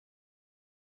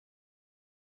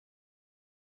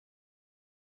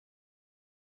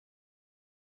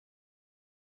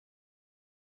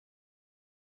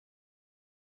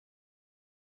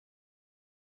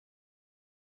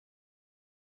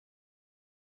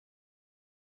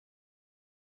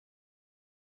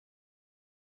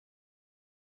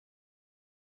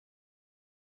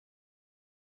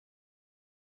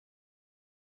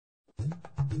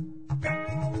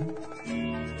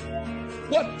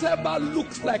Whatever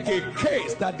looks like a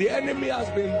case that the enemy has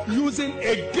been using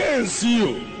against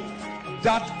you,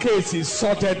 that case is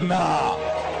sorted now.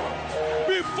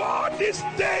 Before this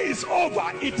day is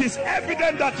over, it is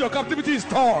evident that your captivity is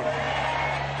torn.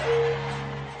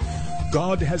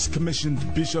 God has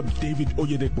commissioned Bishop David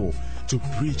Oyedepo to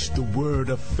preach the word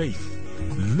of faith,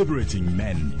 liberating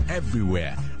men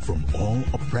everywhere from all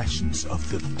oppressions of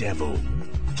the devil.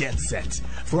 Get set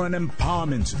for an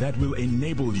empowerment that will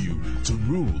enable you to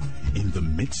rule in the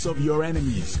midst of your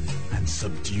enemies and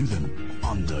subdue them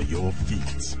under your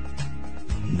feet.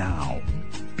 Now,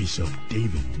 Bishop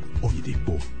David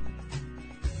Oyedepo.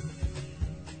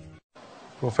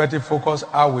 Prophetic focus,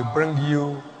 I will bring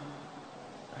you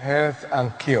health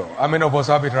and cure. How many of us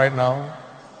have it right now?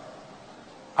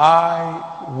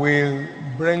 I will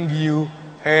bring you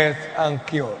health and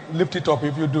cure. Lift it up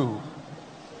if you do.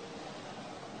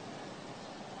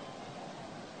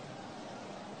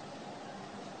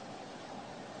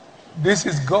 This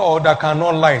is God that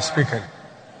cannot lie speaking.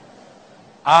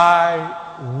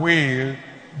 I will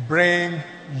bring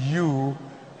you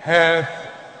health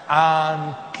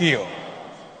and cure.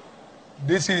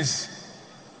 This is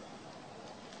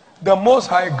the Most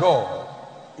High God,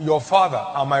 your Father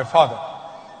and my Father,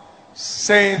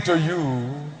 saying to you,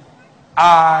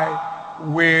 I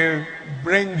will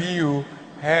bring you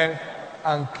health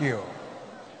and cure.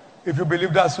 If you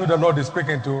believe that's who the Lord is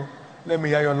speaking to, let me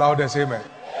hear your loudest amen.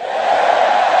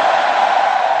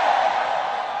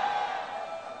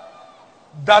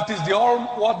 That is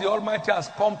what the Almighty has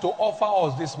come to offer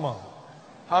us this month.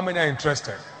 How many are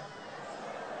interested?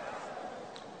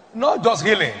 Not just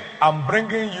healing. I'm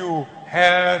bringing you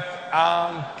health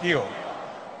and cure.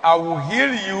 I will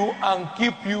heal you and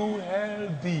keep you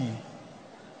healthy.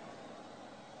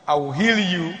 I will heal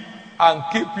you and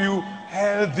keep you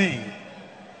healthy.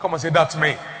 Come and say, that's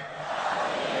me.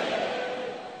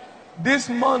 This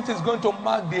month is going to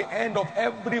mark the end of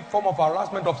every form of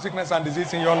harassment of sickness and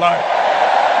disease in your life.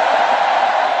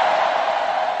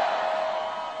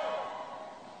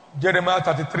 Jeremiah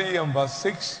 33 and verse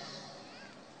 6.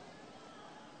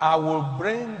 I will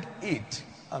bring it,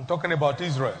 I'm talking about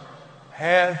Israel,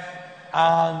 health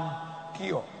and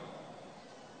cure.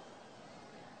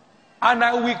 And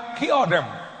I will cure them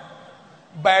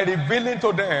by revealing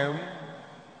to them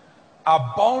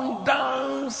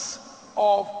abundance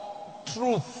of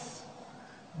truth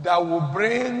that will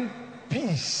bring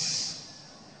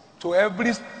peace to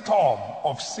every storm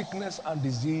of sickness and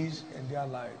disease in their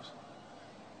lives.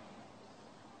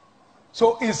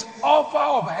 So his offer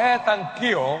of health and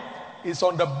cure is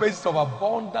on the basis of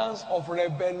abundance of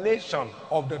revelation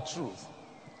of the truth.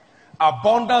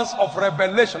 Abundance of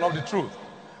revelation of the truth.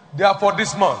 Therefore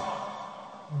this month,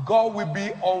 God will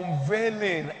be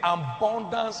unveiling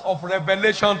abundance of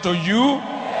revelation to you.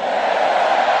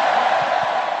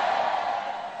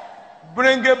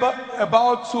 Bring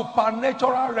about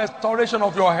supernatural restoration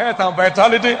of your health and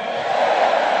vitality.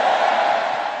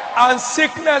 And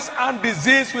sickness and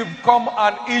disease will become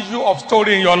an issue of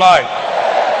story in your life.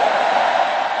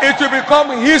 It will become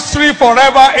history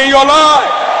forever in your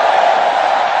life.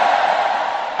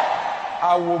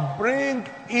 I will bring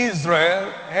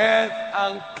Israel health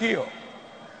and cure.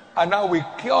 And I will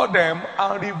cure them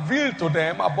and reveal to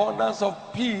them abundance of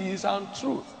peace and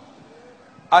truth.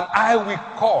 And I will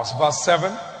cause, verse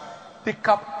 7, the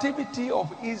captivity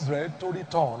of Israel to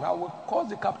return. I will cause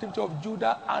the captivity of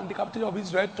Judah and the captivity of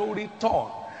Israel to return.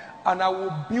 And I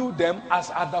will build them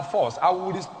as at the first. I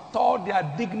will restore their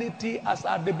dignity as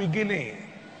at the beginning.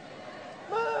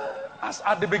 As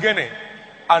at the beginning.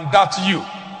 And that's you.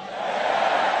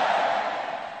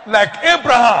 Like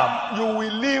Abraham, you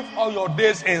will live all your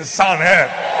days in sound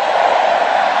health.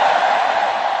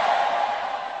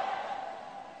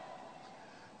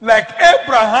 Like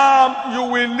Abraham,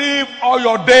 you will live all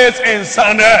your days in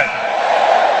sound health.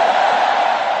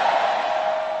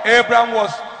 Abraham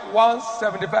was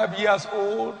 175 years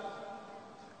old.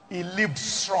 He lived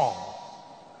strong.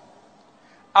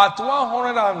 At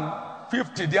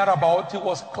 150 thereabout, he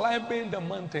was climbing the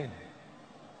mountain.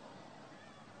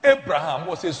 Abraham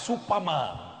was a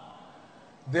superman.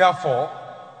 Therefore,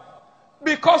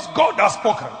 because God has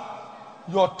spoken,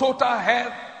 your total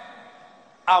health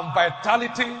and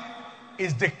vitality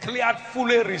is declared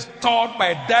fully restored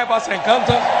by diverse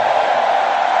encounters.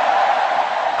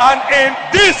 And in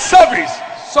this service,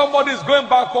 somebody is going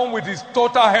back home with his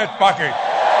total health package.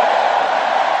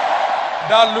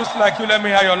 That looks like you. Let me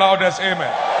hear your loudest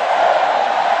amen.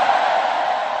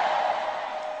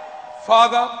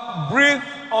 Father, breathe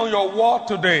on your word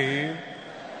today.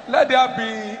 Let there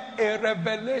be a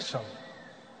revelation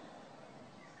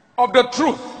of the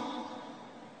truth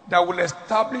that will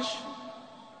establish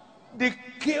the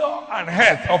cure and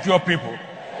health of your people.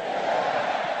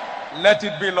 Let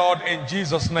it be, Lord, in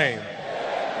Jesus' name.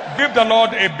 Give the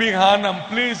Lord a big hand, and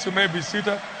please, you may be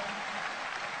seated.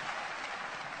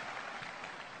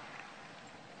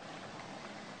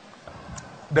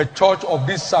 The church of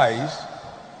this size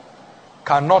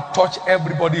cannot touch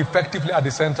everybody effectively at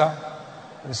the center.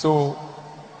 And so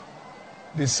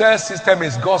the cell system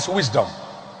is God's wisdom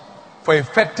for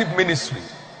effective ministry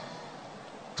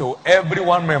to every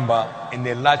one member in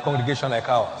a large congregation like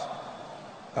ours.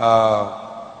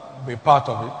 Be part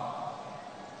of it.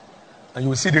 And you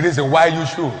will see the reason why you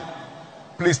should.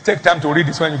 Please take time to read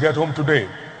this when you get home today.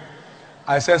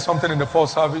 I said something in the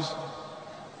first service.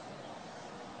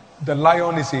 The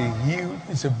lion is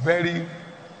a very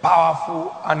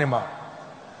powerful animal,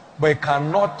 but it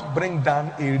cannot bring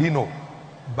down a rhino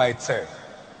by itself.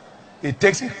 It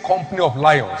takes a company of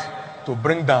lions to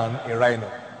bring down a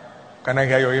rhino. Can I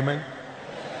hear your amen?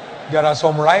 There are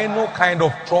some rhino kind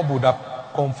of trouble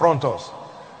that confront us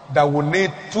that will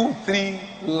need 2-3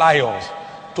 lions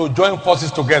to join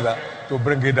forces together to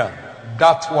bring it down.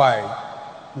 That's why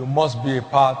you must be a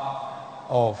part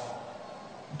of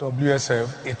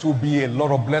WSF. It will be a lot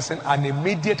of blessing and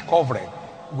immediate covering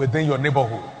within your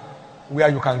neighborhood where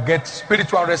you can get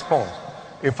spiritual response.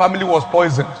 A family was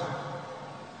poisoned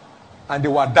and they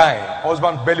were dying.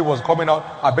 Husband's belly was coming out,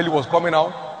 her belly was coming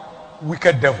out.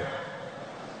 Wicked devil.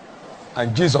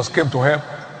 And Jesus came to help.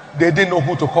 They didn't know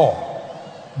who to call.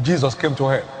 Jesus came to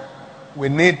help. We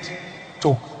need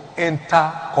to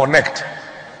interconnect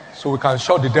so we can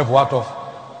shut the devil out of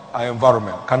our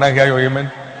environment. Can I hear your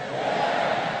amen?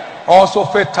 Also,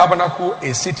 Faith Tabernacle,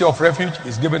 a city of refuge,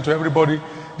 is given to everybody.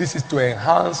 This is to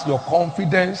enhance your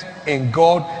confidence in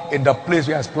God in the place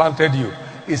He has planted you.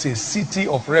 It's a city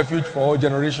of refuge for all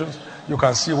generations. You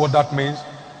can see what that means.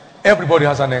 Everybody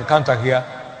has an encounter here.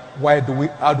 How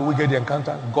do we get the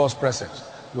encounter? God's presence.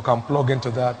 You can plug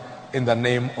into that in the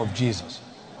name of Jesus.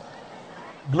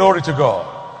 Glory to God.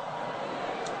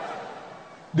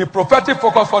 The prophetic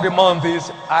focus for the month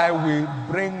is, I will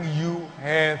bring you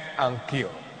health and cure.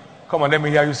 Come on, let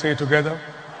me hear you say it together.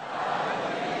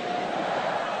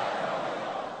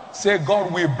 Say,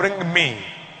 God will bring me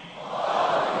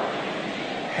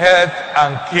health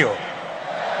and cure.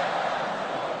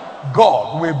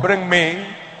 God will bring me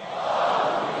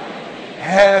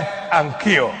health and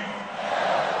cure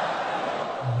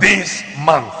this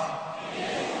month.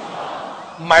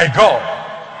 My God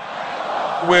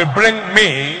will bring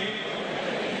me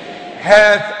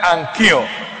health and cure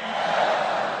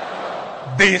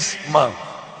this month.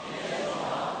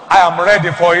 I am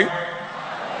ready for it,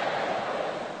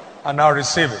 and I'll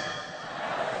receive it.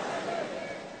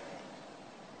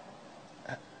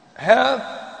 Health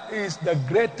is the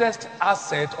greatest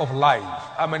asset of life.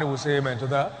 How many will say amen to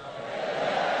that?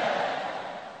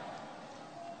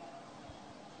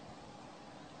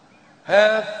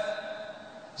 Health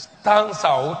stands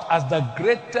out as the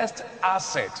greatest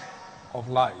asset of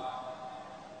life.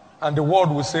 And the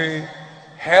world will say,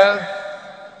 health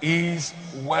is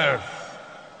wealth.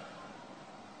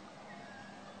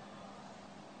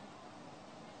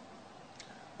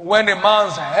 When a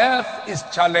man's health is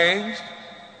challenged,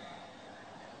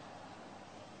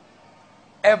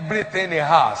 everything he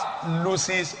has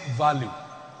loses value.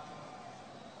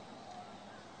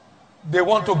 They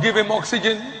want to give him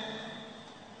oxygen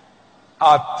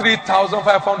at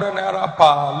 3,500 naira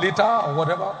per liter or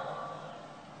whatever.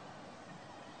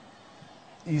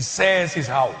 He sells his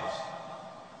house.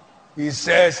 He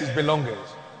sells his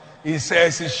belongings. He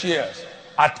sells his shares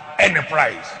at any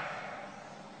price.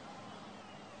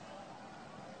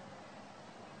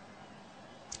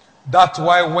 That's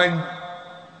why when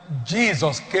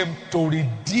Jesus came to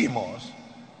redeem us,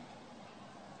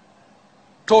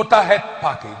 total health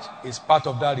package is part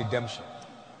of that redemption.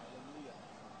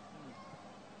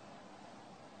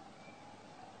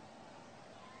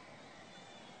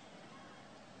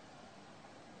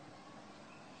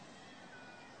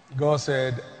 God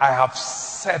said, I have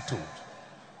settled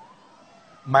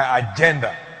my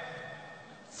agenda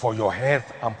for your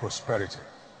health and prosperity.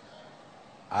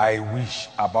 I wish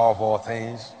above all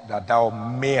things that thou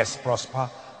mayest prosper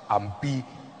and be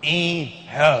in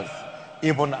health,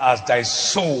 even as thy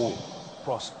soul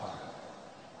prosper.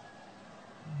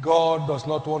 God does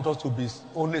not want us to be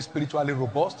only spiritually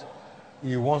robust.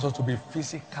 He wants us to be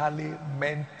physically,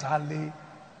 mentally,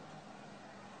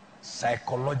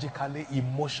 psychologically,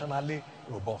 emotionally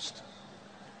robust.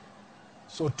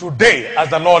 So today, as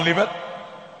the Lord liveth,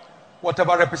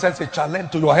 whatever represents a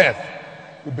challenge to your health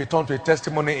will be turned to a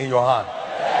testimony in your hand.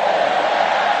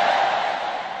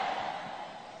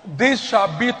 This shall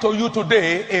be to you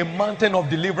today a mountain of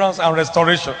deliverance and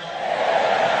restoration.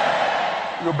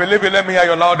 You believe it? Let me hear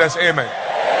your loudest amen.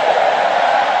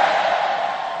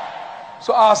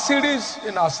 So our series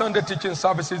in our Sunday teaching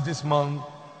services this month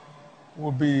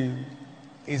will be,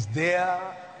 is there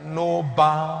no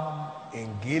balm in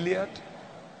Gilead?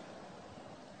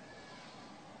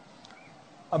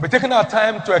 I'll be taking our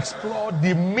time to explore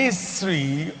the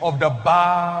mystery of the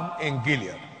balm in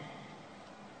Gilead.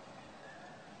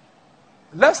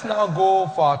 Let's now go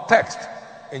for our text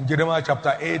in Jeremiah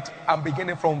chapter 8 and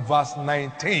beginning from verse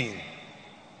 19.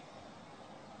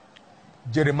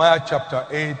 Jeremiah chapter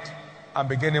 8 and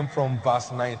beginning from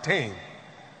verse 19.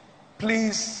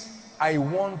 Please, I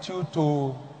want you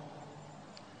to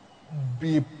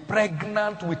be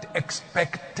pregnant with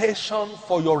expectation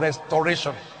for your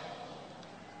restoration.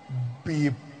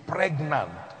 Be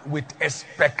pregnant with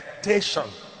expectation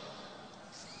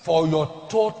for your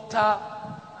total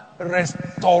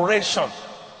restoration.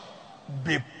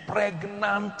 Be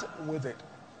pregnant with it.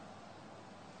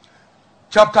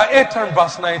 Chapter 8 and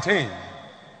verse 19.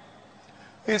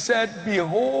 He said,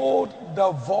 behold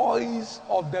the voice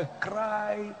of the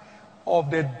cry of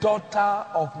the daughter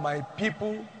of my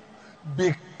people,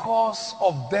 because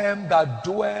of them that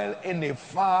dwell in a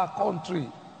far country.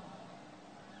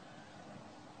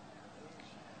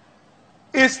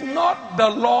 Is not the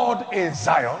Lord in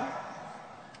Zion?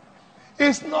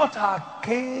 Is not her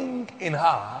king in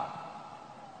her?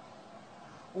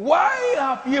 Why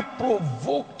have ye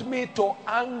provoked me to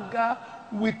anger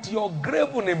with your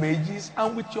graven images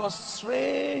and with your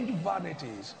strange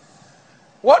vanities?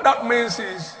 What that means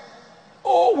is,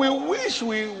 oh, we wish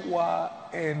we were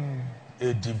in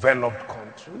a developed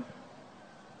country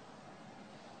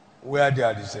where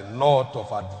there is a lot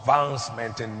of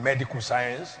advancement in medical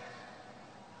science.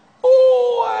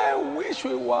 Oh, I wish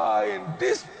we were in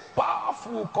this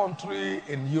powerful country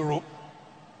in Europe.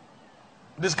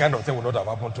 This kind of thing would not have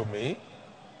happened to me.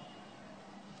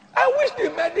 I wish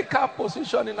the medical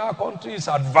position in our country is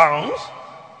advanced.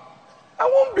 I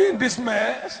won't be in this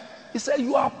mess. He said,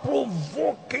 you are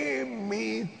provoking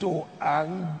me to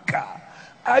anger.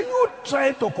 Are you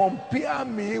trying to compare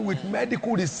me with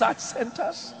medical research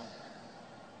centers?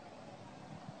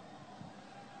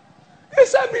 He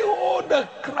said, behold the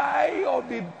cry of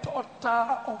the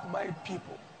daughter of my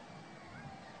people.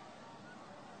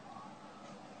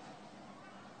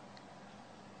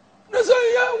 They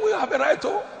say, yeah, we have a right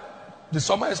to. The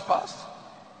summer is past.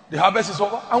 The harvest is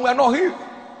over. And we are not here.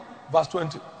 Verse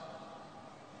 20.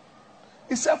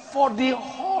 He said, for the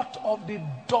heart of the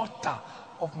daughter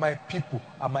of my people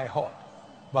are my heart.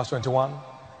 Verse 21.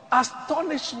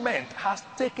 Astonishment has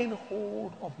taken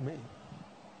hold of me.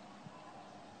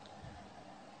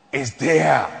 Is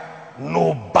there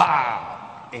no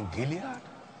balm in Gilead?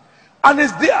 And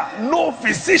is there no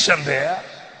physician there?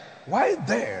 Why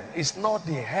then is not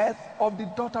the health of the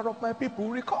daughter of my people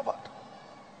recovered?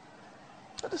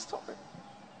 That is the story.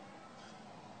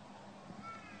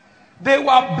 They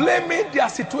were blaming their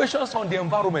situations on the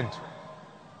environment.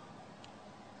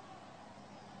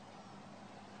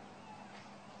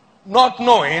 Not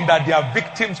knowing that they are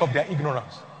victims of their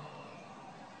ignorance.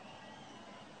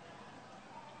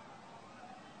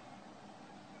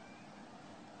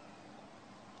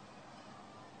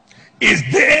 Is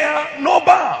there no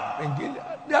balm in Gilead?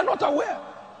 They are not aware.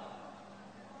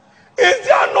 Is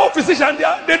there no physician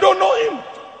there? They don't know him.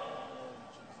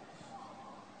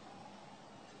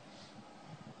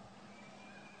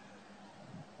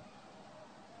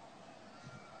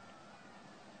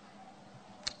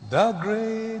 The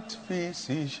great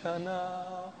physician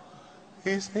now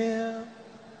is here.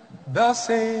 The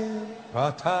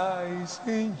sympathize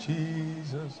in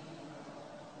Jesus.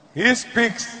 He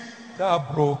speaks the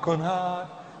broken heart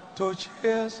to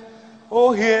cheers.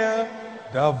 Oh, hear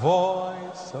the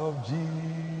voice of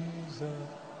Jesus.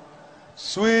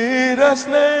 Sweetest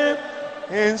name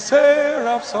in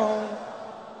seraph song,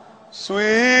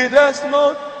 sweetest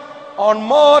note on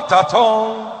mortar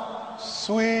tongue,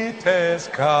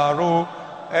 sweetest carol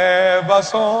ever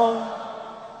sung.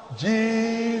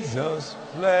 Jesus,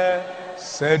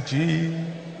 blessed Jesus.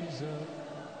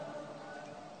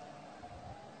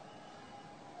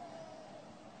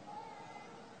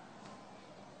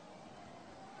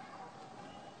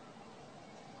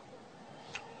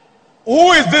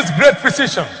 Who is this great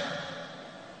physician?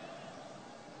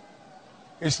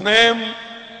 His name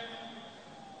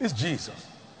is Jesus.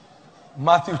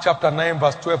 Matthew chapter 9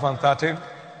 verse 12 and 13.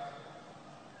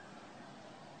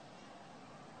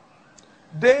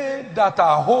 They that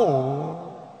are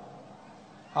whole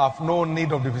have no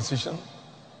need of the physician,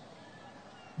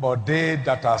 but they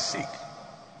that are sick.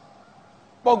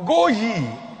 But go ye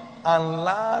and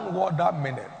learn what that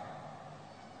meaneth.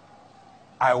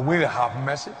 I will have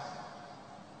mercy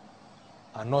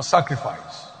and not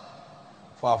sacrifice,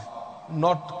 for I've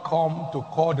not come to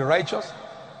call the righteous,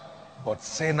 but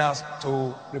sinners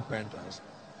to repentance.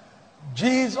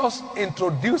 Jesus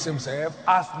introduced himself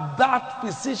as that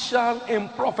physician in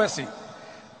prophecy.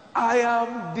 I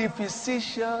am the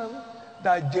physician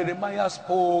that Jeremiah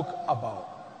spoke about.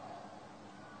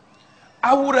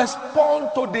 I will respond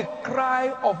to the cry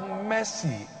of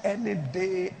mercy any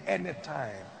day, any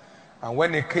time. And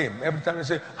when he came, every time he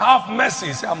said, have mercy,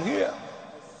 he said, I'm here.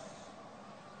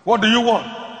 What do you want?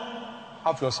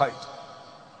 Have your sight.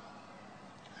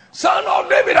 Son of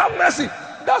David, have mercy.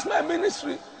 That's my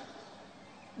ministry.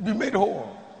 Be made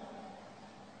whole.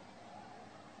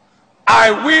 I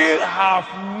will have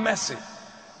mercy.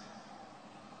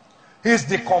 He's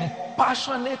the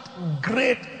compassionate,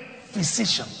 great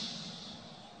physician.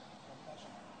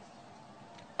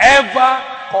 Ever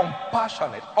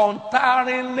compassionate,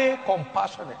 untiringly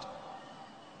compassionate.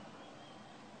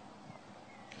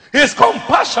 His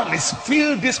compassion is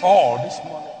filled this hall this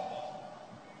morning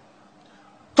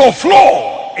to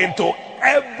flow into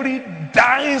every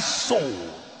dying soul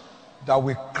that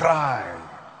we cry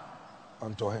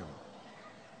unto him.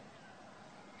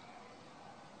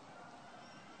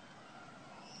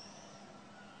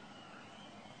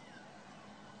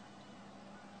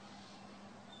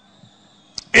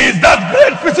 Is that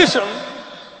great physician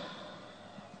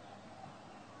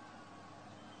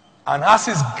and has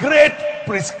his great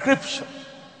prescription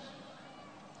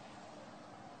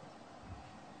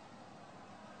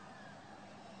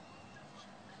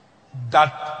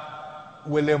that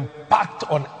will impact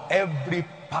on every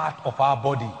part of our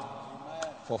body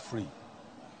for free.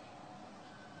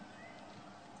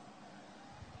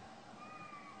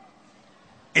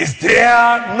 Is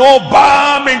there no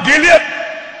balm in Gilead?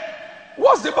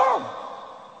 What's the balm?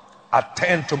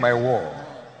 Attend to my word.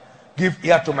 Give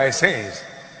ear to my sayings.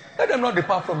 Let them not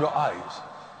depart from your eyes.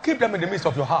 Keep them in the midst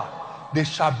of your heart. They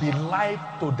shall be life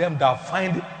to them that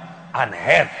find it, and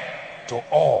health to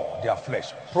all their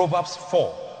flesh. Proverbs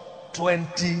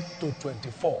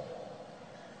 4:20-24.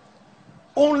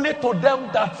 Only to them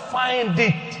that find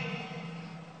it.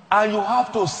 And you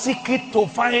have to seek it to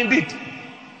find it.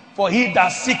 For he that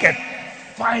seeketh,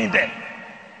 findeth.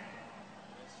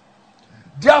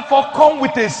 Therefore, come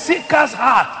with a seeker's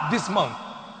heart this month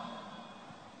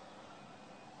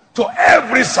to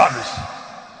every service.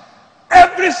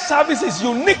 Every service is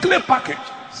uniquely packaged.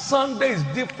 Sunday is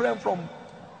different from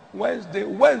Wednesday.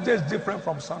 Wednesday is different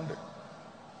from Sunday.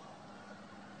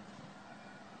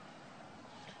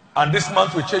 And this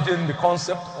month we're changing the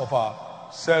concept of our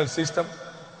cell system.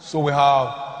 So we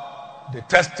have the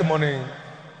testimony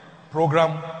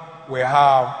program. We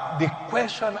have the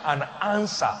question and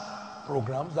answer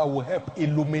programs that will help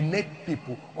illuminate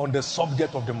people on the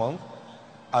subject of the month.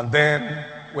 And then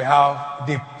we have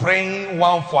the praying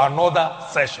one for another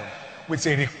session, which is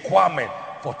a requirement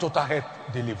for total health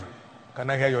delivery. Can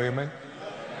I hear your amen?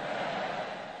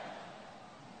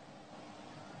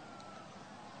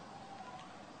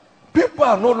 People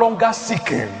are no longer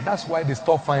seeking. That's why they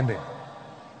stop finding.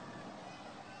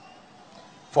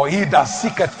 For he that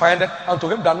seeketh findeth, and to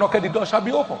him that knocketh the door shall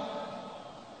be opened.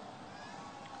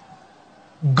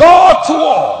 God's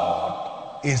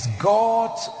word is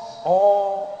God's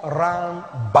all-round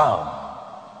balm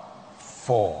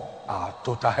for our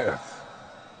total health.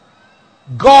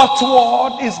 God's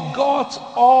word is God's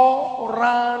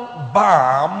all-round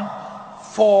balm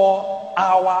for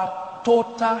our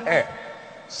total health.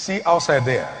 See outside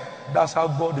there. That's how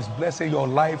God is blessing your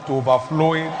life to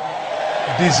overflowing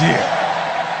this year.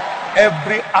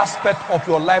 Every aspect of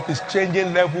your life is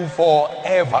changing level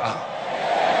forever.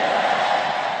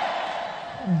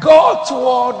 God's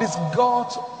word is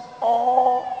God's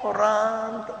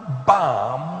all-round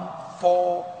balm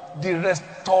for the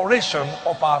restoration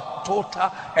of our total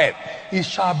health. It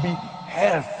shall be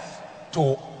health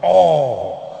to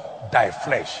all thy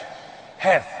flesh.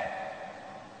 Health.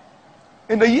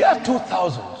 In the year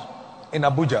 2000 in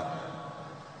Abuja,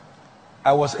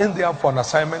 I was in there for an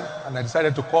assignment, and I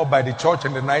decided to call by the church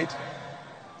in the night,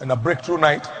 in a breakthrough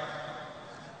night.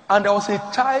 And there was a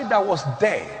child that was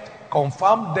dead,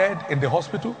 confirmed dead in the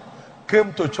hospital,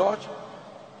 came to church.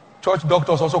 Church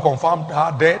doctors also confirmed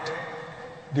her dead.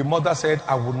 The mother said,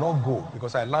 I will not go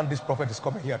because I learned this prophet is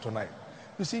coming here tonight.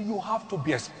 You see, you have to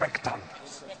be expectant.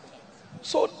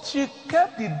 So she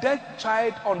kept the dead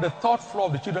child on the third floor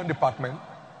of the children's department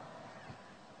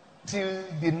till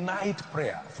the night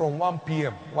prayer from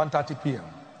 1:30 p.m.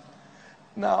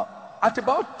 Now, at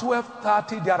about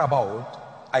 12:30 thereabout,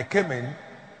 I came in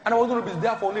And I was going to be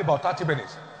there for only about 30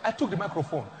 minutes. I took the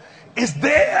microphone. Is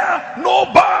there no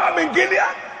balm in Gilead?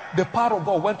 The power of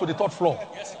God went to the third floor.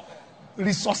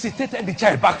 Resuscitated the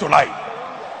child back to life.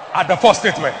 At the first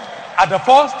statement. At the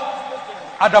first.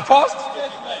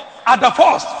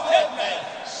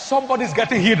 Somebody's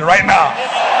getting healed right now.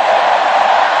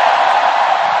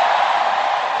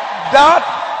 That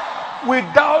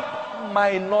without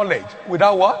my knowledge.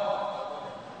 Without what?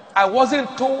 I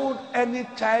wasn't told any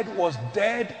child was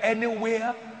dead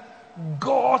anywhere.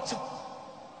 God's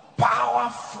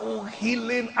powerful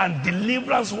healing and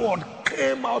deliverance word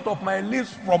came out of my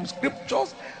lips from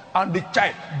scriptures, and the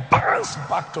child bounced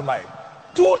back to life.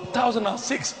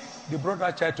 2006, they brought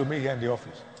that child to me here in the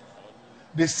office.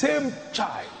 The same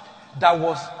child that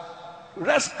was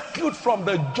rescued from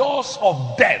the jaws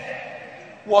of death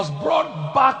was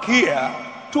brought back here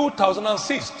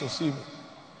 2006 to see me.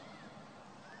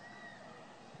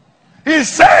 He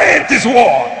sent his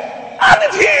word and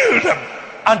it healed them,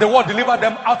 and the word delivered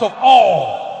them out of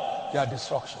all their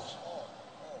destructions.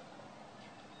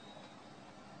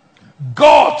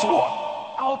 God's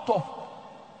word out of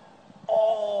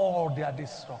all their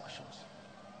destructions.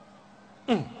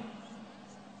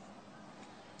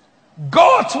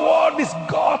 God's word is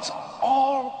God's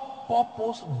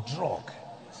all-purpose drug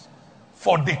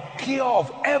for the cure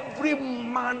of every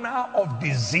manner of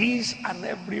disease and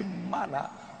every manner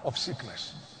of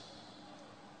sickness.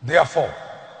 Therefore,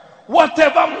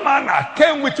 whatever manner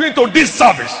came with you to this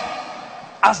service,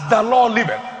 as the Lord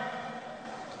liveth,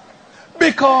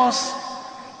 because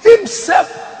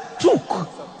himself took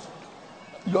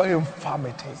your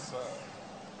infirmities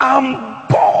and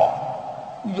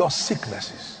bore your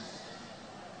sicknesses.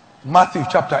 Matthew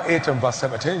chapter 8 and verse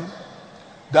 17,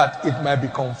 that it might be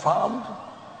confirmed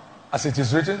as it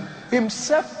is written,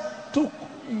 himself took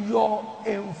your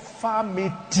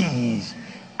infirmities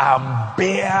and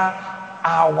bear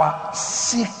our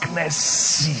sicknesses.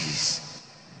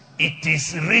 It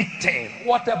is written.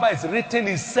 Whatever is written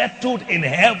is settled in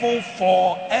heaven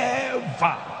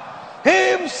forever.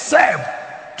 Himself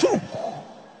took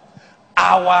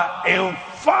our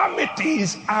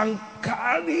infirmities and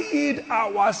carried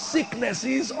our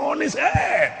sicknesses on his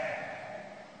head.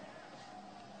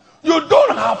 You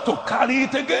don't have to carry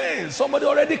it again. Somebody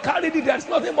already carried it. There's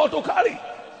nothing more to carry.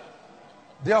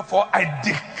 Therefore, I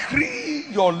decree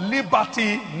your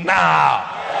liberty now.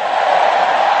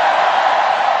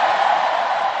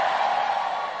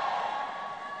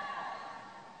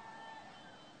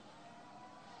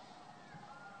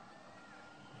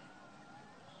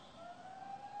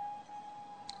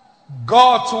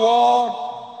 God's word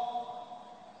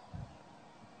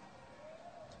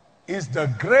is the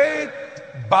great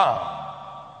balm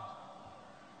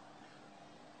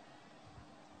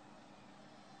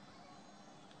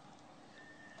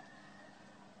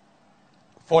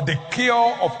for the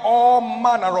cure of all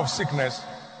manner of sickness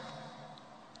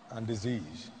and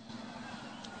disease.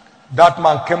 That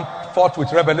man came forth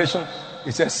with revelation.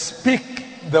 He says, speak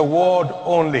the word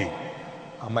only,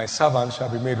 and my servant shall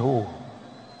be made whole.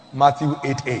 Matthew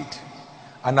 8:8.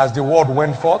 And as the word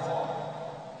went forth,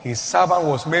 his servant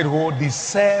was made whole the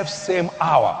same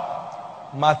hour.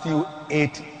 Matthew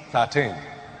 8:13.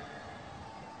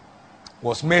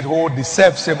 Was made whole the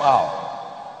same hour.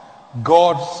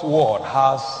 God's word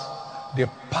has the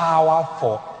power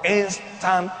for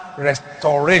instant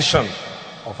restoration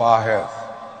of our health.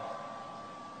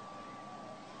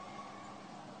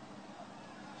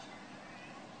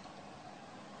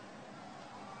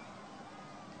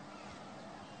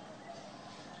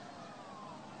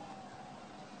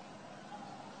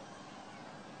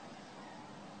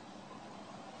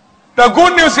 The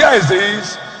good news here is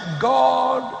this: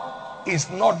 God is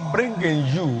not bringing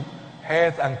you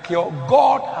health and cure.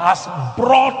 God has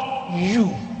brought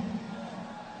you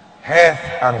health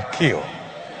and cure.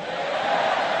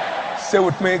 Say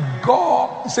with me,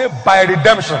 God, say by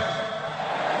redemption.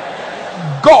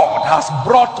 God has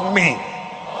brought me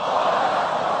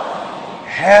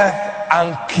health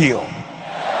and cure.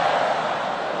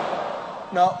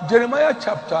 Now, Jeremiah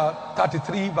chapter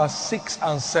 33 verse 6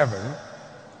 and 7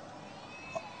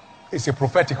 is a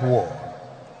prophetic word.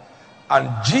 And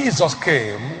Jesus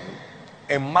came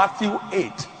in Matthew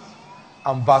 8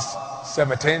 and verse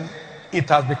 17. It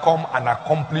has become an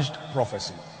accomplished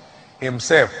prophecy.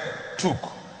 Himself took.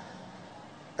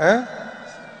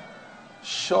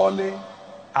 Surely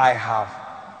I have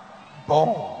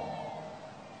borne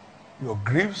your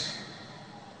griefs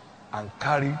and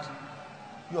carried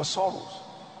your sorrows.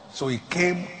 So he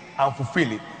came and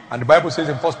fulfilled it. And the Bible says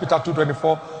in 1 Peter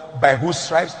 2:24, by whose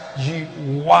stripes ye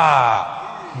were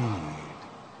healed.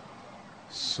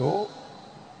 So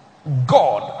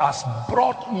God has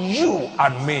brought you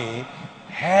and me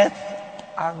health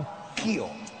and cure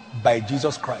by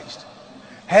Jesus Christ.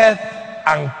 Health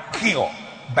and cure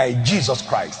by Jesus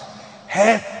Christ.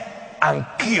 Health and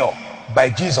cure by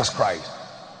Jesus Christ.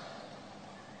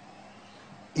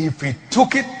 If he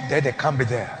took it, then they can't be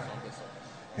there.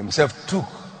 Himself took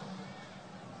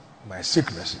my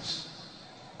sicknesses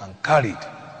and carried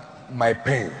my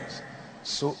pains,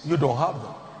 so you don't have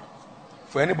them.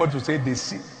 For anybody to say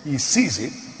he sees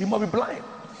it, he must be blind,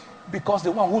 because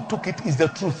the one who took it is the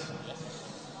truth.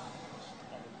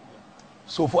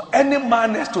 So for any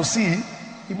man else to see,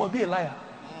 he must be a liar.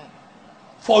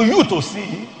 For you to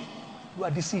see, you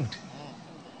are deceived.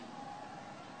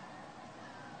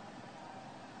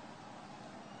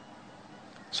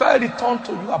 So I return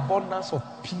to you abundance of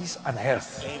peace and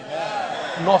health.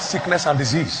 Amen. Not sickness and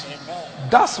disease. Amen.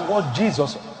 That's what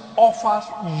Jesus offers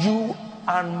you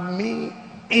and me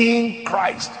in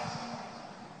Christ.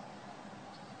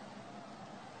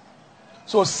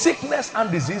 So sickness and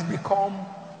disease become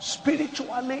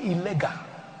spiritually illegal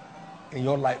in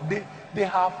your life. They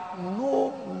have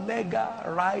no legal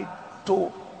right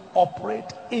to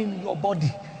operate in your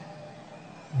body,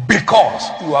 because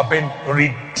you have been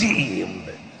redeemed,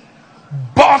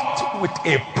 bought with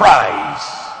a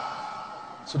price,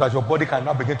 so that your body can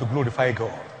now begin to glorify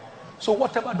God. So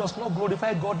whatever does not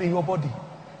glorify God in your body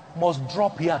must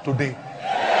drop here today.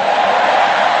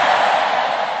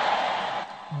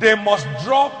 They must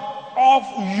drop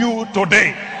off you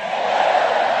today.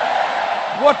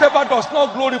 Whatever does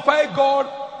not glorify God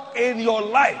in your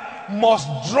life must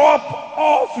drop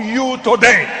off you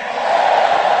today.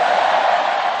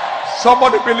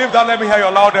 Somebody believe that? Let me hear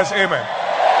your loudest amen.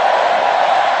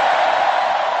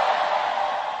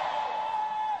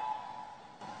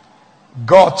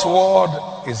 God's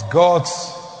word is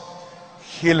God's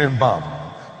healing balm.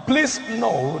 Please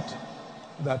note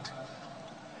that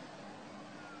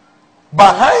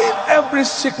behind every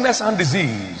sickness and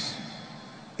disease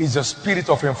is the spirit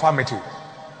of infirmity.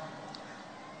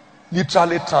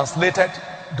 Literally translated,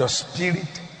 the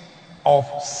spirit of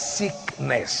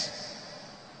sickness.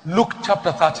 Luke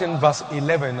chapter 13 verse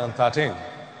 11 and 13.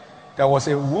 There was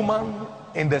a woman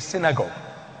in the synagogue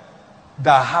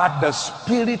that had the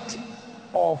spirit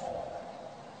of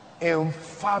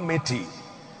infirmity,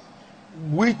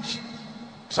 which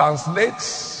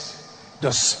translates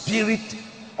the spirit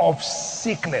of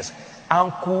sickness,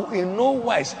 and could in no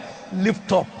wise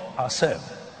lift up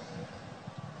herself.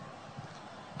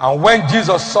 And when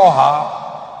Jesus saw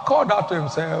her, called out to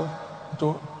himself,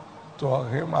 to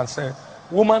him, and said,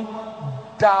 "Woman,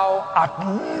 thou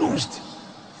art loosed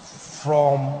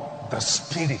from the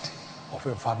spirit of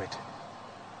infirmity."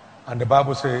 And the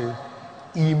Bible says,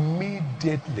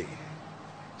 immediately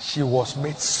she was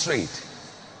made straight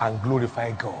and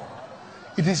glorified God.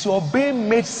 It is your being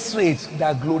made straight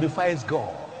that glorifies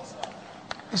God.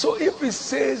 So if it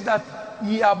says that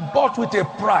ye are bought with a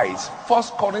price, 1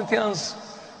 Corinthians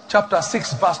chapter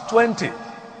 6 verse 20,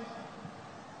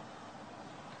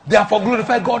 therefore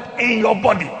glorify God in your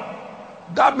body.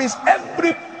 That means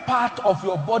every part of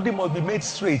your body must be made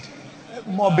straight,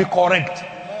 must be correct,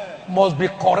 must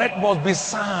be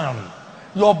sound.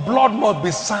 Your blood must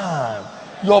be sound,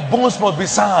 your bones must be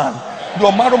sound,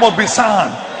 your marrow must be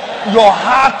sound, your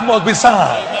heart must be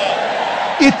sound.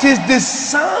 It is the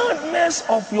soundness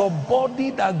of your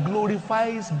body that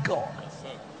glorifies God.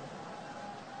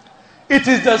 It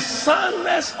is the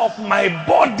soundness of my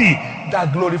body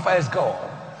that glorifies God.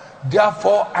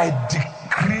 Therefore, I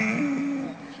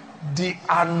decree the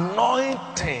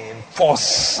anointing for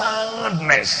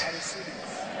soundness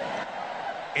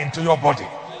into your body.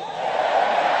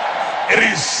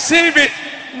 Receive it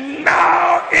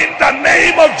now in the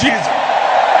name of Jesus.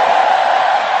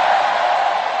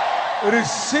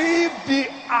 Receive the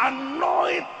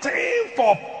anointing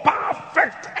for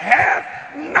perfect health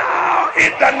now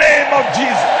in the name of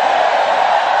Jesus.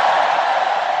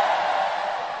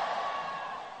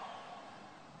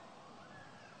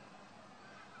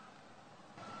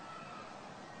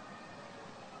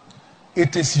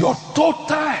 It is your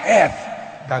total health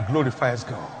that glorifies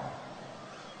God.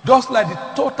 Just like the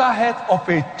total health of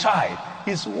a child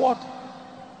is what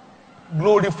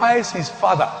glorifies his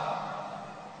father.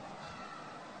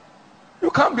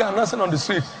 You can't be announcing on the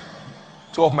street,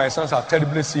 2 of my sons are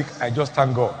terribly sick, I just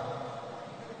thank God.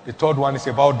 The third one is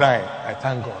about dying, I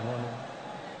thank God. No.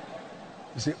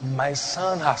 You see, my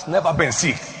son has never been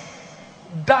sick.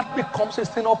 That becomes a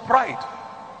thing of pride.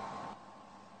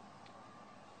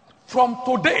 From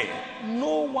today,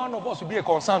 no one of us will be a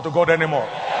concern to God anymore.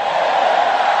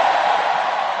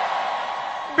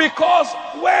 Because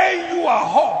when you are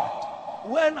hot,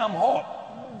 when I'm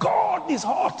hot, God is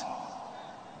hot.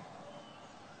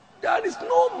 There is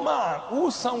no man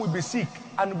whose son will be sick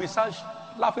and will be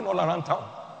laughing all around town.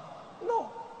 No.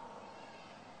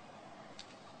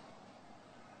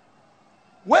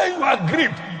 When you are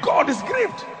grieved, God is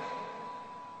grieved.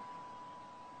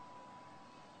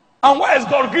 And why is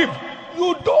God grieved?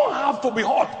 You don't have to be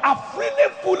hot. I freely,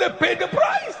 fully paid the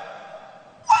price.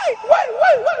 Why?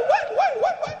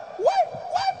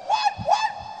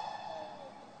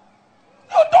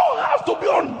 You don't have to be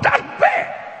on that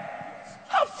bed.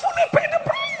 I fully paid the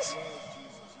price.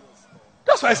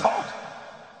 That's why it's hot.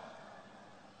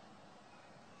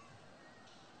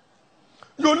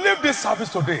 You leave this service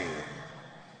today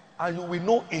and you will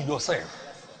know in yourself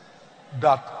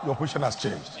that your position has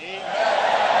changed.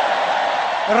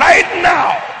 Right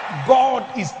now, God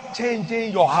is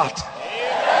changing your heart.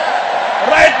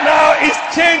 Right now, He's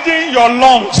changing your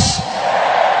lungs.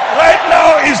 Right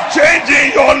now, He's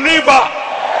changing your liver.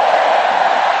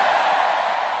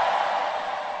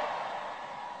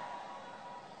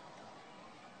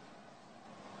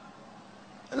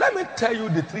 Let me tell you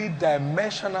the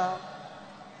three-dimensional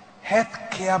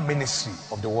healthcare ministry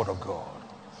of the Word of God.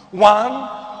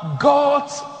 One,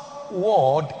 God's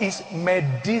Word is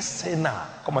medicinal.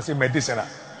 Come on, say medicinal.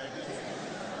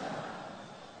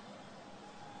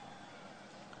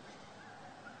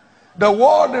 The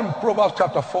word in Proverbs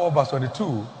chapter 4 verse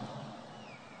 22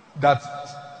 that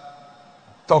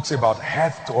talks about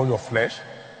health to all your flesh,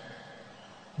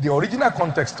 the original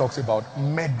context talks about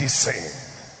medicine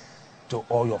to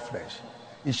all your flesh.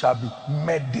 It shall be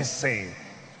medicine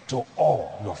to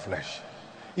all your flesh.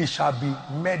 It shall be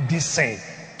medicine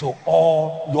to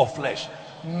all your flesh.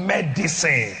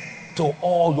 Medicine to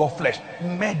all your flesh.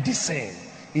 Medicine.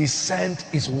 He sent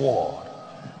His word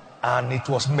and it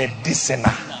was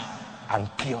medicinal and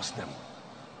cures them.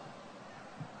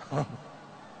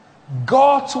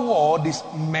 God's word is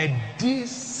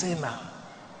medicinal,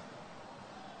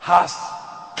 has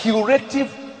curative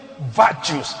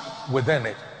virtues within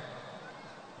it.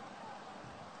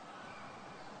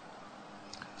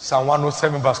 Psalm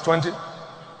 107 verse 20,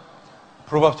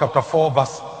 Proverbs chapter 4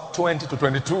 verse 20 to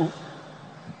 22.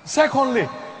 Secondly,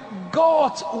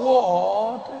 God's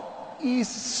word is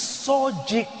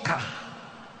surgical.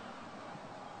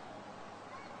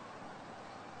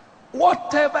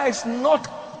 Whatever is not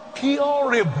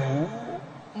curable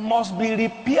must be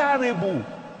repairable.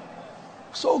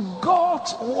 So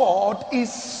God's word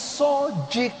is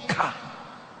surgical,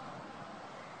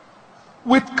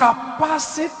 with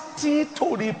capacity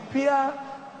to repair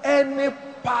any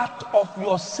part of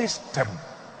your system,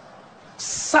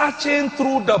 searching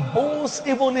through the bones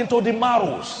even into the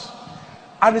marrows.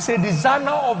 And it's a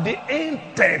designer of the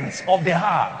intents of the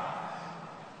heart.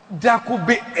 There could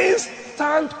be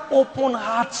instant open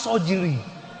heart surgery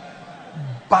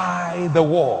by the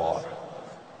word.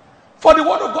 For the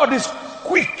word of God is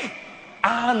quick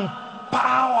and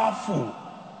powerful.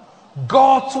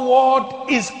 God's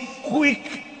word is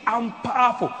quick and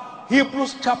powerful.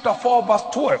 Hebrews chapter 4 verse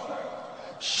 12.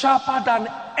 Sharper than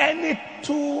any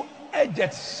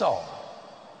two-edged sword,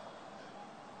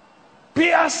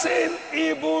 piercing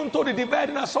even to the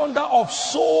dividing asunder of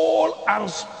soul and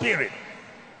spirit,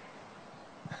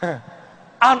 and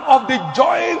of the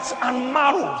joints and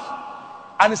marrows,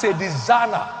 and it's a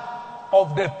designer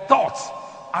of the thoughts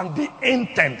and the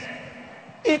intent.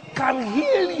 It can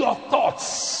heal your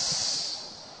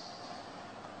thoughts.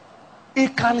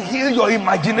 It can heal your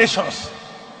imaginations.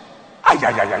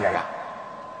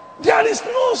 There is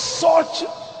no such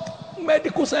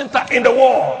medical center in the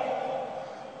world.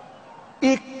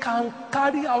 It can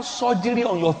carry out surgery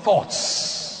on your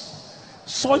thoughts,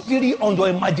 surgery on your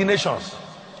imaginations,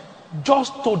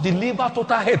 just to deliver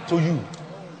total health to you.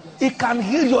 It can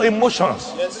heal your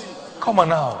emotions. Yes. Come on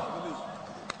now.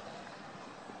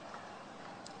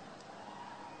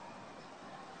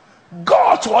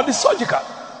 God's word is surgical.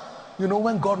 You know,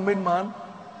 when God made man,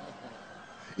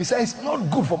 He said it's not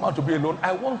good for man to be alone.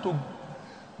 I want to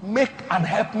make an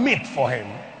helpmeet for him.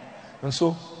 And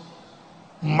so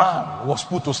man was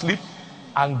put to sleep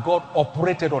and God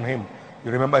operated on him.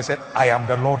 You remember I said, I am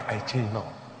the Lord, I change not.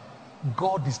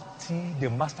 God is still the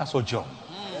master surgeon.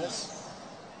 Yes.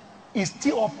 He's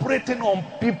still operating on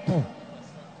people.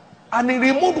 And He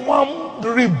removed one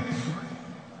rib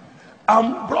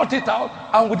and brought it out,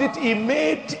 and with it he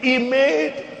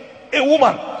made a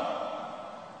woman.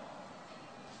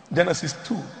 Genesis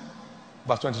 2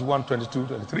 verse 21, 22,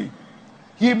 23.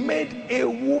 He made a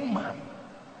woman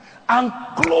and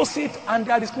closed it, and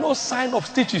there is no sign of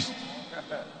stitches.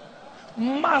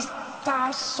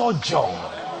 Master surgeon.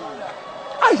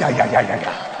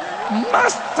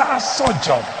 Master master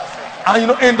surgeon. And you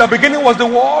know, in the beginning was the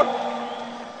Word.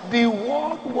 The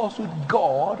Word was with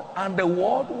God, and the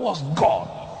Word was God.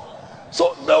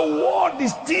 So the Word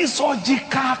is still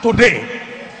surgical today.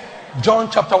 John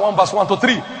chapter 1 verse 1 to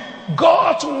 3.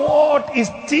 God's Word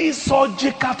is still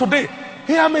surgical today.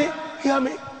 Hear me, hear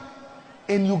me.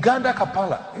 In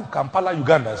Kampala,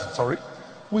 Uganda, sorry,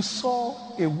 we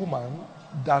saw a woman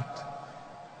that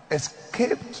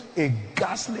escaped a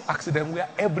ghastly accident where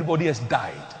everybody has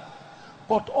died,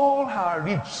 but all her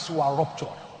ribs were ruptured.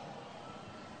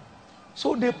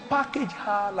 So they packaged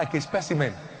her like a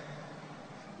specimen.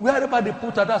 Wherever they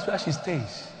put her, that's where she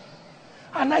stays.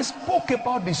 And I spoke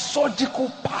about the surgical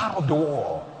power of the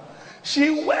war. She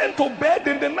went to bed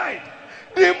in the night.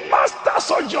 The master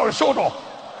surgeon showed up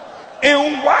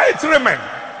in white raiment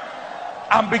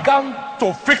and began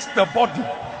to fix the body,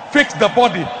 fix the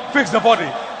body, fix the body.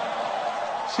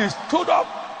 She stood up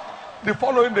the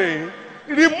following day,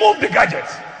 removed the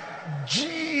gadgets.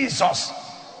 Jesus,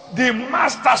 the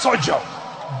master surgeon,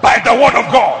 by the word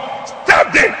of God,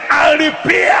 stepped in and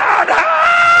repaired her.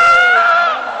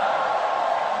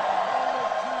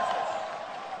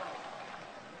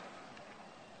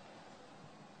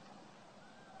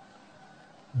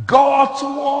 God's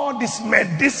word is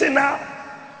medicinal.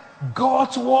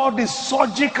 God's word is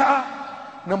surgical.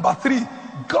 Number 3,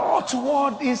 God's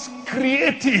word is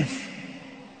creative.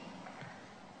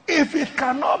 If it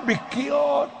cannot be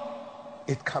cured,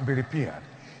 it can be repaired.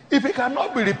 If it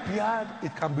cannot be repaired,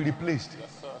 it can be replaced.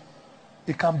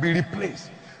 It can be replaced.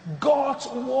 God's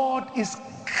word is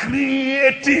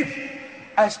creative.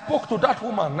 I spoke to that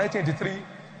woman 1983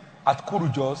 at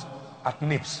Kurujos at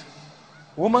NIPS.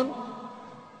 Woman,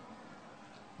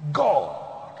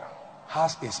 God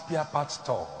has a spare part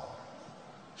store.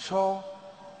 So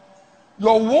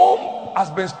your womb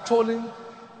has been stolen.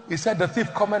 He said the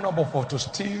thief cometh not but for to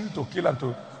steal, to kill, and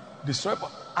to destroy.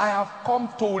 But I have come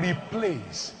to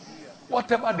replace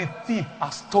whatever the thief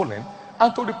has stolen,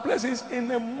 and to replace it in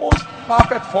the most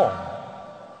perfect form.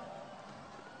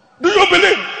 Do you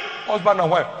believe? Husband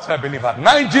and wife say, I believe her.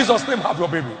 Now in Jesus' name, have your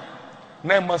baby.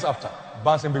 9 months after,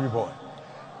 bouncing baby boy.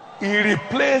 He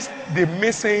replaced the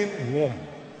missing womb.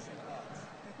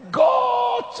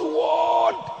 God's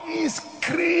word is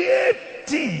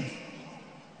creative.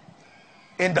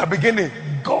 In the beginning,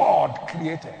 God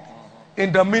created.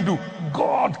 In the middle,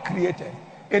 God created.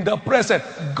 In the present,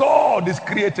 God is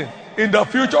creating. In the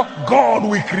future, God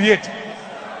will create.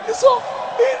 So,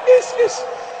 it's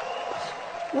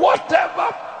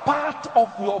whatever part of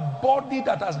your body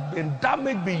that has been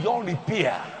damaged beyond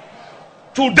repair,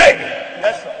 today,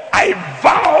 I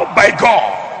vow by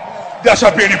God, there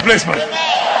shall be a replacement.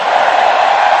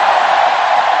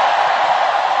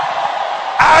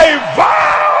 I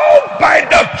vow by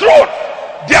the truth,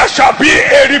 there shall be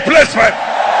a replacement.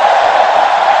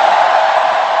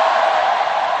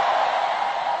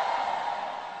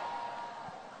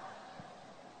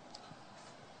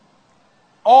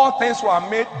 All things were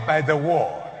made by the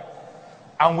word,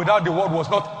 and without the word was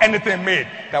not anything made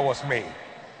that was made.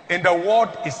 In the word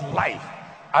is life,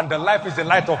 and the life is the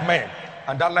light of man,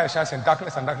 and that light shines in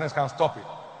darkness, and darkness can't stop it.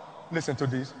 Listen to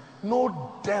this.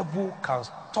 No devil can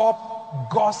stop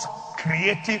God's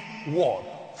creative word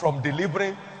from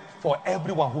delivering for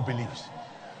everyone who believes.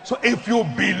 So if you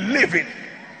believe it,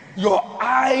 your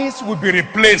eyes will be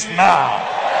replaced now.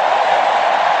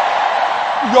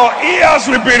 Your ears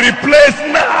will be replaced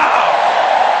now.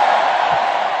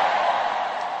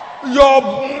 Your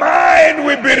mind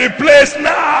will be replaced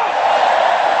now.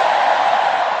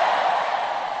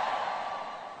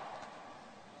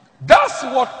 That's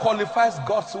what qualifies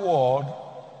God's word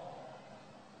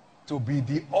to be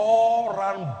the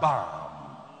all-round balm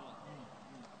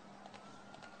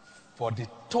for the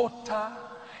total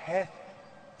health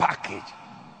package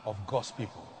of God's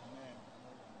people.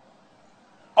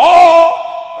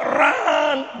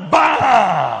 All-round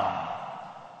balm.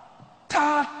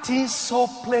 Tati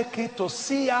sopleke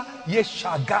tosia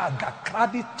yeshagaga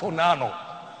kradi tonano.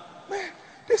 Man,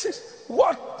 this is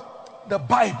what the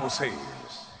Bible says.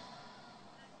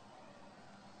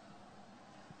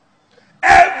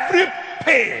 Every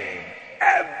pain,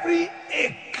 every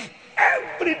ache,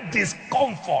 every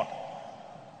discomfort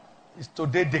is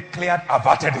today declared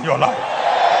averted in your life.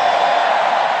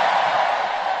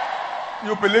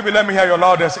 You believe it? Let me hear your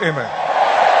loudest amen.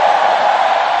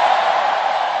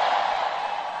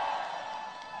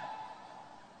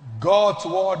 God's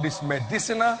word is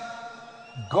medicinal,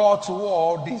 God's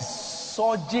word is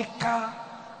surgical,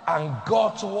 and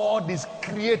God's word is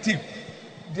creative.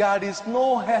 There is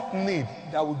no health need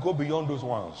that will go beyond those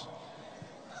ones.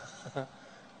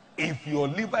 If your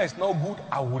liver is not good,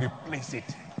 I will replace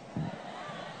it.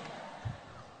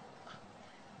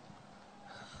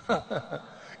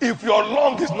 If your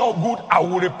lung is not good, I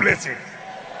will replace it.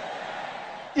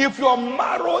 If your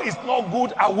marrow is not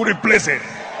good, I will replace it.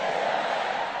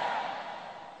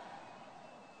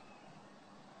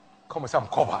 Come and say, I'm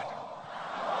covered.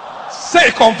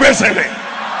 Say convincingly.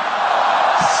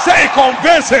 Say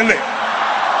convincingly.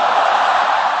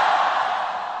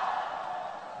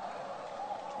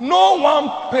 No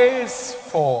one pays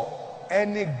for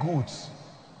any goods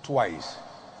twice.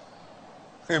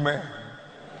 Amen.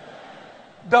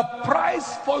 The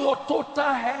price for your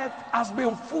total health has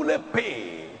been fully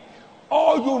paid.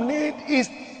 All you need is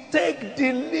take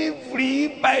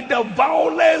delivery by the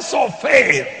violence of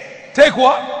faith. Take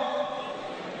what?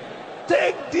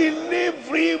 Take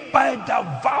delivery by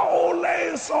the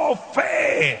violence of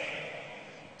faith.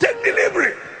 Take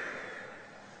delivery.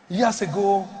 Years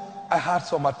ago, I had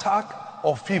some attack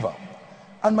of fever.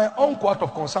 And my uncle, out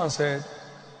of concern, said,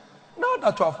 now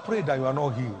that you have prayed that you are not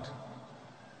healed,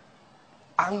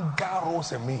 anger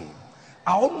rose in me.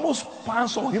 I almost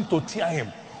pounced on him to tear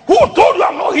him. Who told you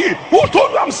I'm not healed? Who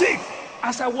told you I'm sick?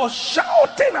 As I was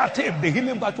shouting at him, the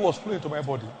healing battle was flowing to my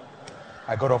body.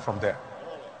 I got up from there.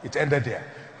 It ended there.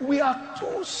 We are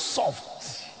too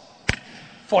soft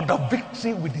for the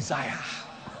victory we desire.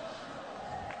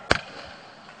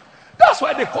 That's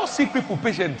why they call sick people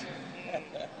patient.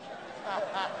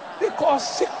 They call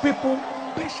sick people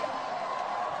patient.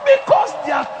 Because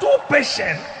they are too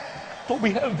patient to be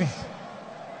healthy.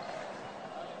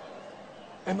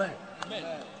 Amen. Amen.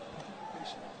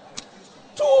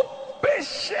 Too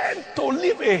patient to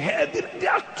live a healthy. They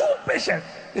are too patient.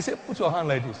 They say, put your hand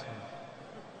like this.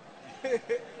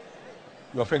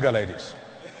 Your finger like this.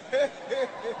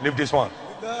 Lift this one.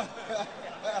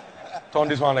 Turn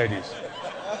this one like this.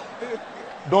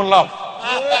 Don't laugh.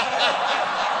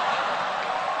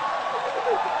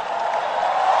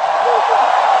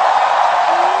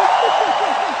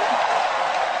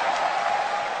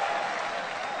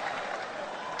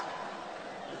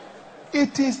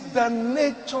 It is the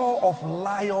nature of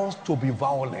lions to be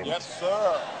violent. Yes,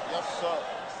 sir. Yes, sir.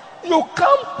 You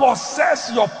can't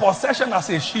possess your possession as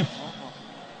a sheep.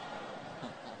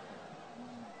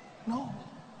 No.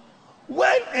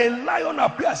 When a lion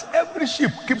appears, every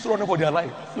sheep keeps running for their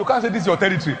life. You can't say this is your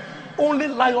territory. Only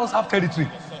lions have territory.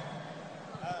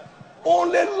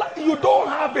 You don't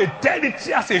have a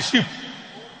territory as a sheep.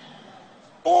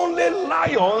 Only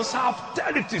lions have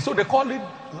territory. So they call it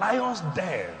lion's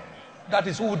den. That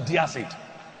is who dares it.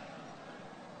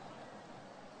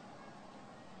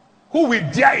 Who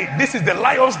will dare it? This is the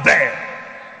lion's den.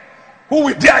 Who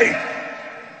will dare it?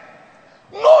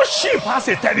 No sheep has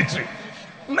a territory.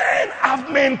 Men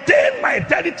have maintained my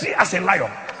territory as a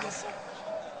lion.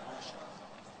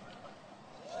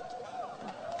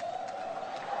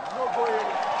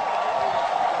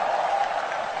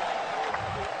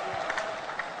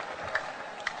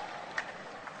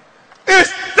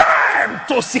 It's time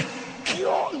to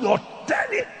secure your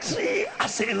territory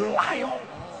as a lion.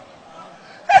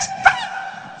 It's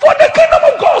time for the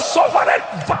kingdom of God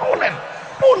suffered violence.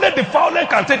 Only the violent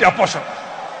can take their portion.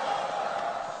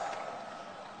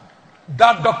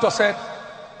 That doctor said,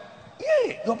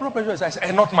 yeah, your blood pressure is high. I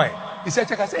said, not mine. He said,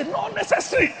 check. I said, not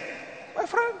necessary. My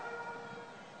friend,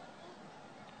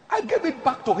 I gave it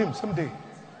back to him someday.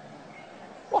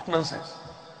 What nonsense.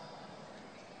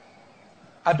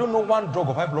 I don't know one drug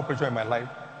of high blood pressure in my life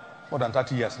more than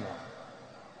 30 years now.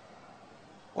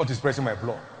 What is pressing my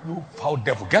blood? You foul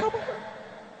devil, get up.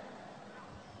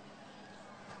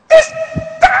 It's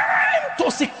time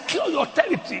to secure your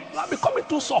territory. You are becoming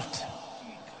too soft.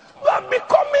 You are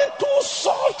becoming too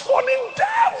soft for the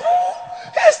devil.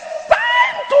 It's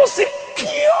time to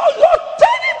secure your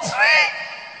territory.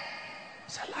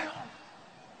 It's a lion.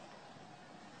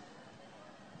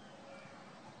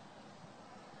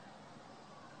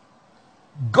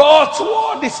 God's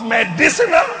word is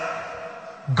medicinal.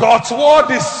 God's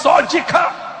word is surgical.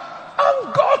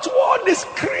 And God's word is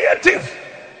creative.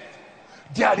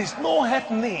 There is no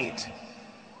health need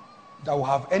that will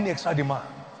have any extra demand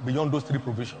beyond those three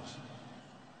provisions.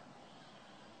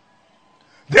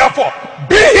 Therefore,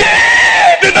 be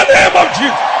healed in the name of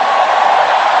Jesus.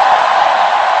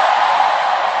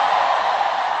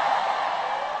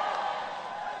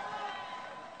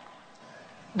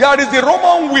 There is the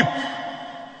Roman whip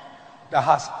that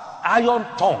has iron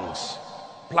tongues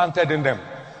planted in them.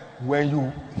 When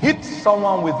you hit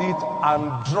someone with it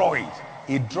and draw it,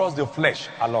 it draws the flesh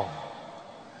along.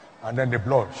 And then the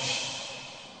blood.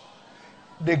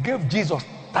 They gave Jesus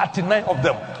 39 of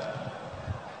them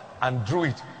and drew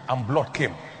it, and blood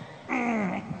came.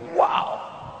 Wow!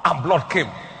 and blood came.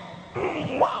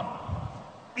 Wham.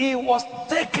 He was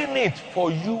taking it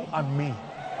for you and me.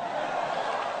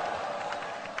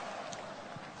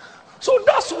 So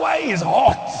that's why it's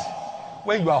hot.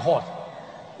 When you are hot,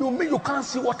 you mean you can't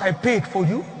see what I paid for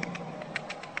you?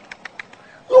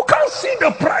 You can't see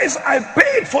the price I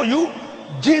paid for you.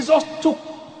 Jesus took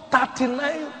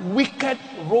 39 wicked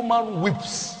Roman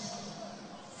whips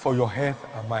for your head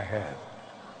and my head,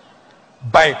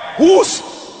 by whose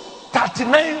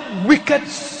 39 wicked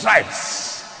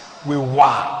stripes we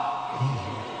were.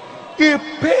 He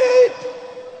paid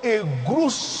a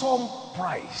gruesome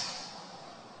price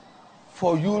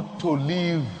for you to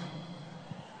live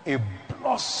a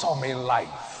blossoming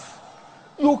life.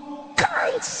 You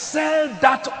can't sell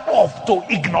that off to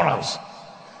ignorance.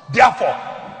 Therefore,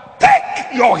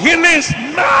 take your healings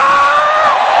now.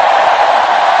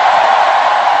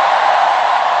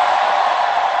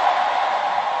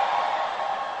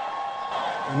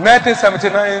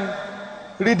 1979,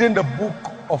 reading the book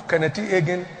of Kenneth E.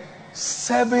 Hagin,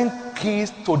 7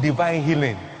 Keys to Divine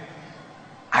Healing,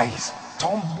 I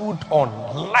stumbled on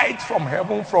light from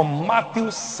heaven from Matthew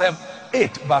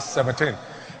 8 verse 17.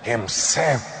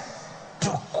 Himself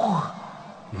took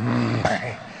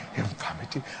my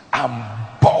infirmity and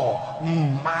bore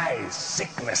my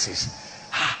sicknesses.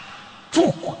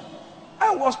 Took.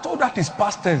 I was told that is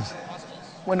past tense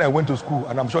when I went to school,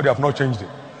 and I'm sure they have not changed it.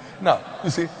 Now, you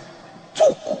see,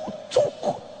 took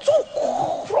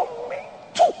from me.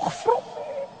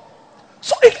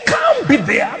 So it can't be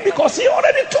there because he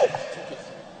already took.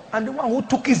 And the one who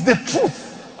took is the truth.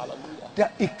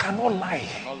 That it cannot lie.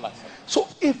 So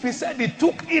if he said he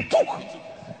took, he took.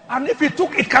 And if he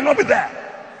took, it cannot be there.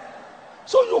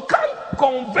 So you can't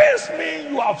convince me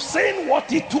you have seen what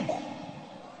he took.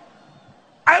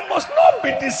 I must not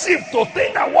be deceived to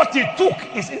think that what he took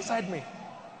is inside me.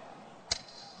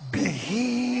 Be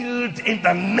healed in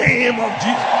the name of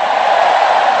Jesus.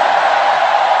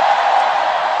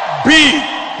 Be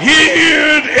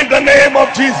healed in the name of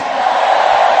Jesus.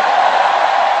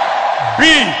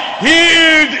 Be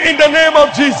healed in the name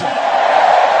of Jesus.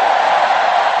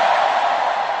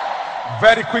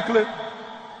 Very quickly.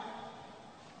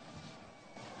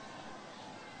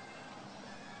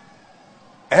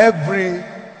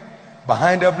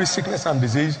 Behind every sickness and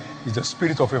disease is the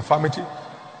spirit of infirmity.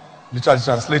 Literally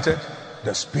translated,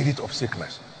 the spirit of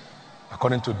sickness.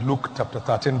 According to Luke chapter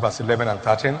 13, verse 11 and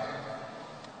 13.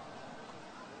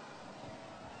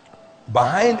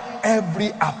 Behind every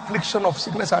affliction of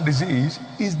sickness and disease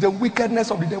is the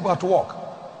wickedness of the devil at work.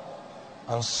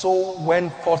 And so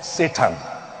went forth Satan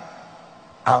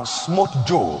and smote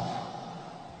Job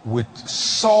with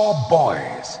sore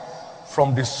boils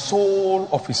from the sole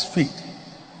of his feet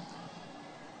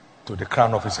to the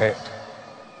crown of his head.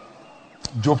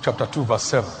 Job chapter 2 verse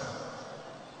 7.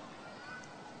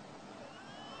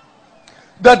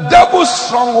 The devil's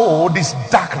stronghold is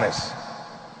darkness.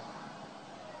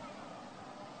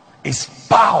 His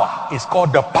power is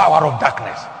called the power of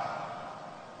darkness.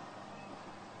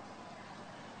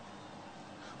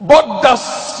 But the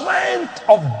strength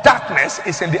of darkness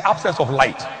is in the absence of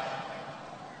light.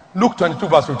 Luke 22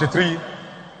 verse 53,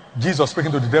 Jesus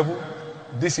speaking to the devil,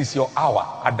 this is your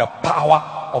hour at the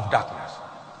power of darkness.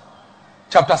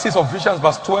 Chapter 6 of Ephesians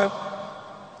verse 12,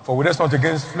 for we wrestle not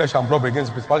against flesh and blood, but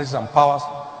against principalities and powers,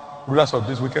 rulers of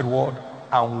this wicked world,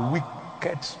 and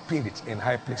wicked spirits in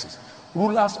high places.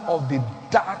 Rulers of the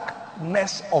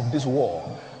darkness of this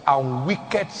world and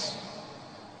wicked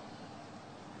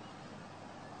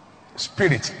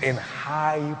spirits in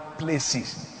high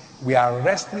places. We are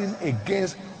wrestling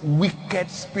against wicked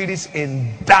spirits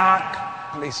in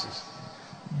dark places.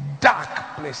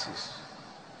 Dark places.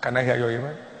 Can I hear your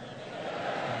amen?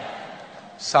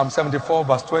 Psalm 74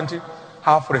 verse 20.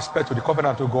 Have respect to the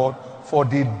covenant of God, for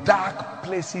the dark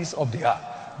places of the earth,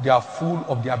 they are full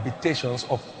of the habitations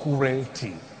of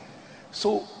cruelty.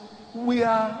 So we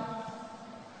are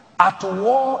at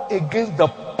war against the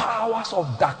powers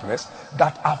of darkness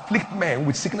that afflict men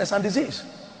with sickness and disease.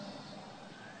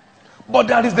 But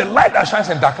there is the light that shines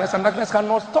in darkness, and darkness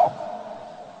cannot stop.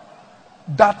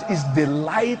 That is the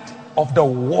light of the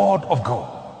word of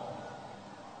God.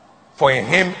 For in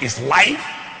him is life,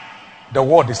 the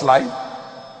word is life,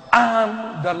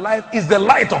 and the life is the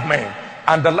light of man.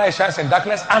 And the light shines in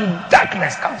darkness, and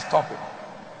darkness can't stop it.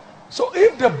 So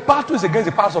if the battle is against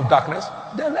the powers of darkness,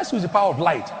 then let's use the power of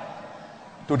light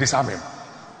to disarm him.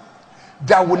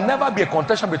 There will never be a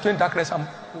contention between darkness and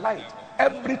light.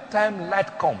 Every time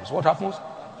light comes, what happens?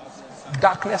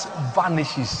 Darkness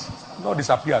vanishes, not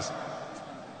disappears.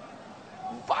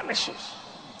 Vanishes.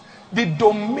 The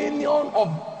dominion of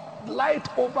light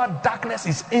over darkness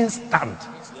is instant.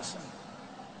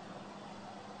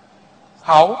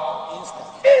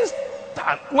 How?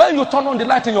 Instant. When you turn on the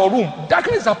light in your room,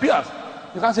 darkness appears.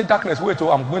 You can't say darkness, wait,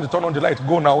 I'm going to turn on the light.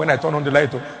 Go now when I turn on the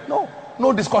light. No,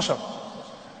 no discussion.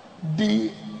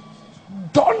 The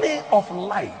dawning of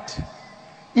light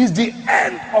is the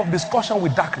end of discussion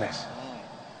with darkness.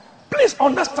 Please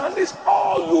understand this.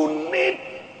 All you need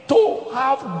to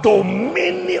have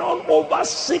dominion over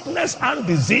sickness and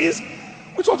disease,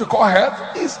 which is what we call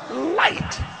health, is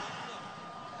light.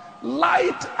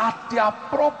 Light at the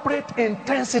appropriate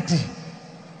intensity.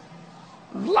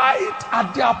 Light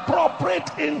at the appropriate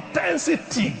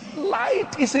intensity.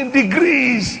 Light is in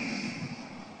degrees.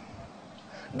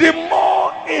 The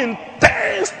more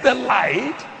intense the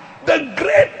light, the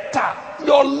greater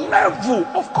your level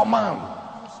of command.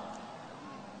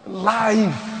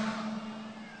 Life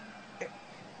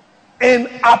in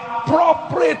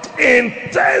appropriate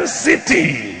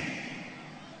intensity.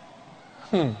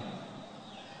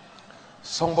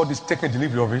 Somebody's taking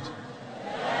delivery of it.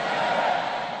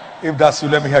 If that's you,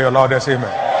 let me hear your loudest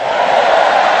amen.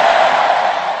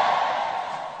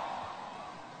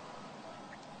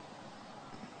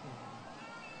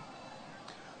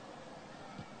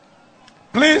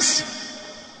 Please,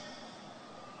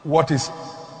 what is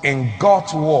in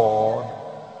God's word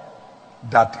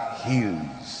that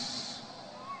heals?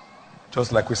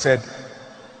 Just like we said,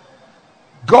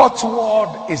 God's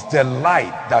word is the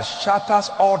light that shatters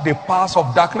all the powers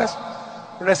of darkness,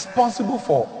 responsible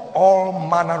for all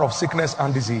manner of sickness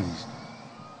and disease.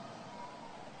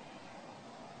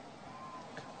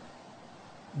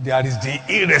 There is the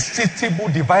irresistible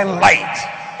divine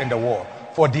light in the world.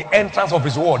 For the entrance of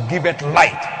his word giveth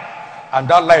light, and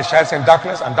that light shines in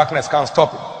darkness, and darkness can't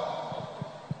stop it.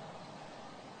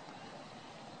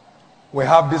 We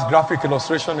have this graphic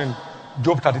illustration in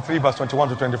Job 33 verse 21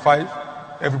 to 25.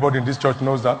 Everybody in this church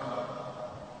knows that.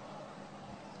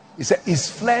 He said his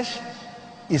flesh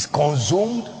is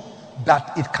consumed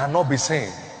that it cannot be seen,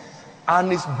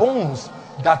 and his bones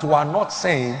that were not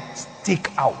seen stick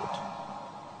out.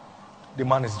 The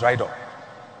man is dried up.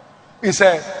 He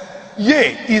said,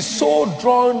 yea, is so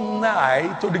drawn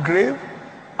nigh to the grave,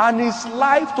 and his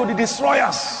life to the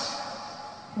destroyers,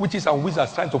 witches and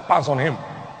wizards trying to pass on him.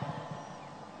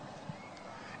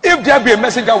 If there be a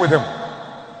messenger with him,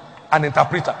 an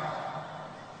interpreter,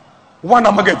 one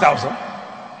among 1,000,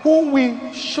 who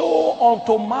will show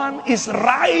unto man his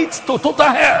right to total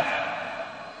health,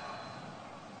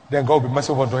 then God will be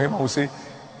merciful unto him and will say,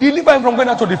 deliver him from going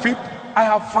out to defeat. I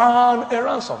have found a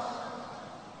ransom.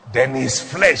 Then his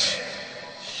flesh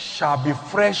shall be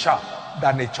fresher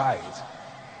than a child.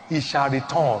 He shall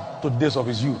return to the days of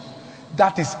his youth.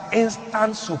 That is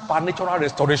instant supernatural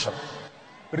restoration.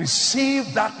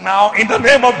 Receive that now in the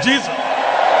name of Jesus.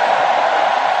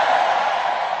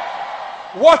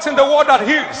 What's in the word that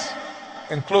heals?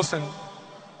 In closing,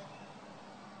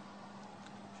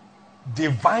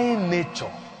 divine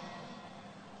nature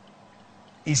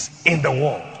is in the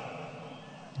word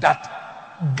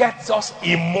that gets us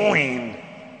immune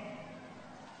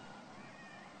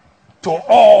to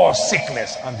all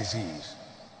sickness and disease.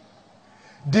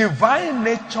 Divine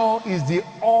nature is the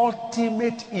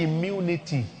ultimate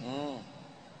immunity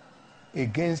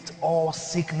against all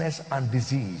sickness and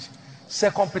disease. 2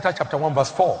 Peter chapter 1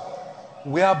 verse 4,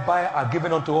 whereby are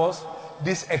given unto us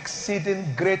these exceeding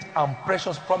great and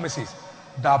precious promises,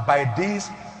 that by these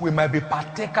we might be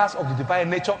partakers of the divine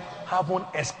nature, having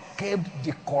escaped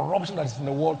the corruption that is in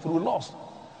the world through lust.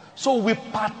 So we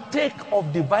partake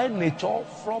of divine nature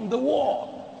from the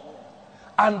world,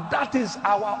 and that is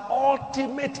our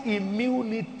ultimate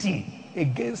immunity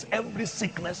against every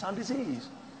sickness and disease.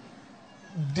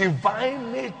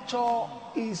 Divine nature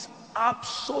is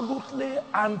absolutely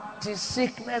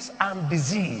anti-sickness and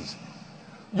disease.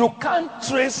 You can't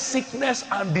trace sickness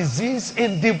and disease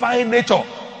in divine nature.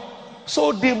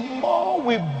 So the more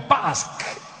we bask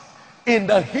in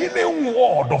the healing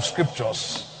word of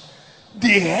scriptures,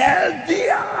 the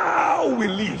healthier we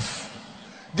live.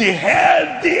 The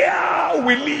healthier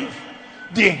we live.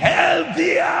 The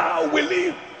healthier we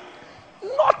live.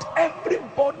 Not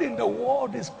everybody in the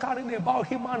world is carrying about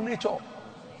human nature.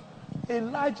 A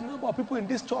large number of people in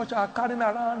this church are carrying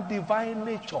around divine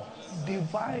nature.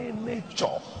 Divine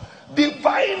nature.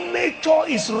 Divine nature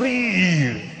is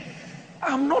real.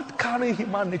 I'm not carrying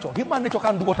human nature. Human nature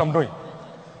can't do what I'm doing.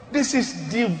 This is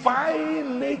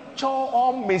divine nature,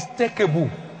 unmistakable.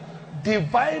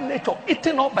 Divine nature,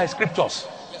 eaten up by scriptures.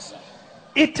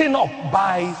 Eaten up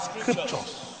by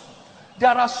scriptures. There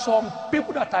are some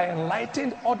people that are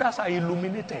enlightened, others are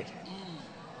illuminated.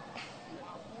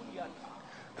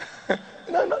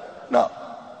 No. Now,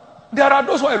 there are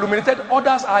those who are illuminated,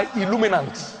 others are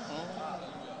illuminants.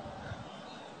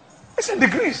 It's in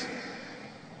degrees.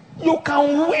 You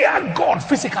can wear God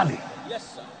physically.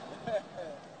 Yes, sir.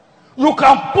 You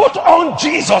can put on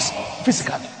Jesus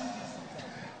physically.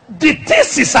 The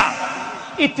thesis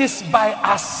are, it is by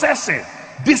assessing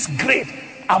these great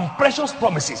and precious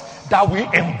promises that we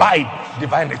imbibe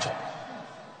divine nature.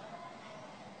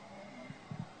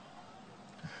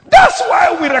 That's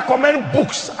why we recommend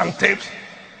books and tapes.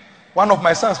 One of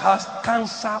my sons has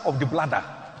cancer of the bladder.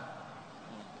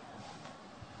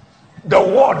 The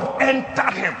word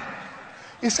entered him.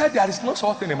 He said, there is no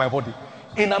such thing in my body.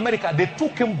 In America, they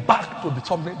took him back to the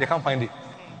something, they can't find it.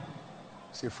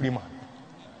 He's a free man.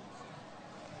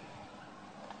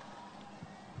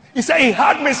 He said, he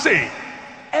heard me say,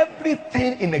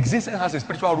 everything in existence has a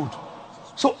spiritual root.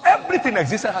 So everything in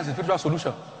existence has a spiritual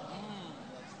solution.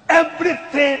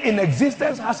 Everything in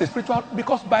existence has a spiritual,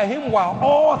 because by him were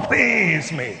all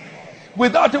things made.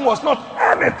 Without him was not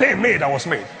anything made that was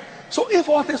made. So if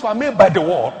all things were made by the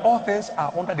word, all things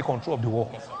are under the control of the word.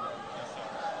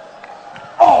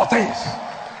 All things,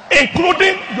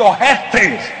 including your health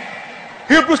things.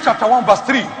 Hebrews chapter 1 verse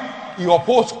 3, he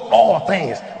opposed all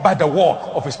things by the word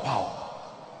of his power.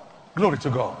 Glory to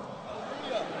God.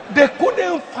 They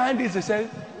couldn't find it. They said,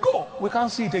 go, we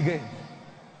can't see it again.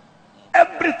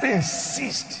 Everything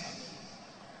ceased.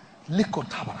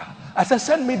 I said,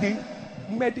 send me the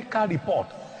medical report.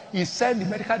 He sent the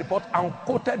medical report and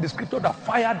quoted the scripture that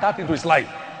fired that into his life.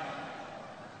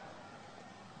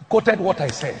 Quoted what I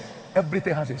said.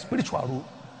 Everything has a spiritual root,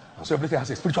 and so everything has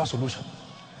a spiritual solution.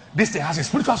 This thing has a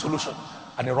spiritual solution,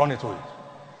 and they run into it.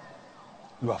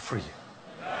 You are free.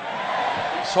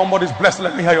 Somebody's blessed.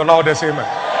 Let me hear your loudest amen.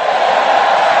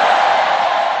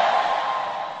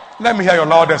 Let me hear your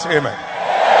loudest amen.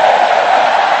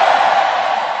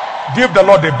 Give the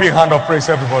Lord a big hand of praise,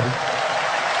 everybody.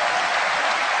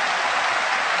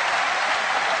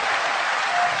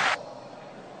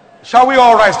 Shall we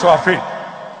all rise to our feet?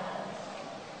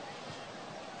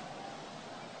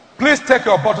 Please take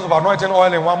your bottles of anointing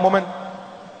oil in one moment.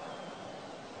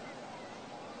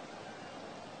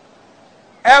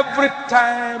 Every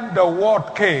time the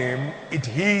word came, it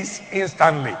heals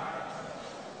instantly.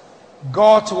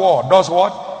 God's word does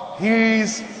what?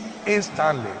 Heals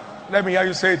instantly. Let me hear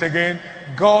you say it again.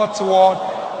 God's word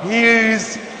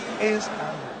heals instantly.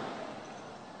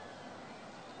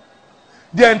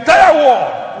 The entire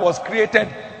world was created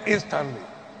instantly.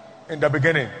 In the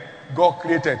beginning, God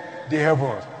created the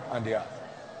heavens and the earth.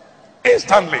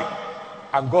 Instantly.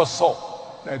 And God saw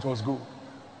that it was good.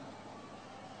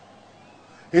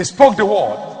 He spoke the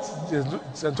word. The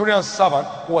centurion's servant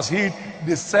was healed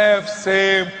the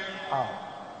same hour.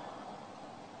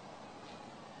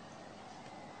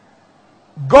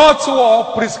 God's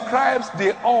word prescribes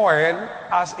the oil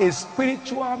as a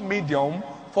spiritual medium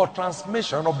for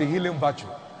transmission of the healing virtue.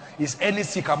 Is any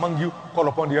sick among you? Call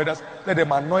upon the others. Let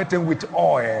them anoint him with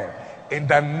oil. In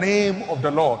the name of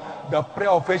the Lord, the prayer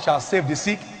of faith shall save the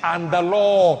sick, and the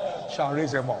Lord shall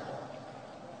raise them up.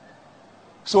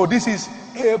 So this is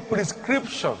a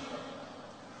prescription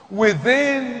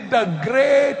within the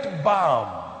great balm,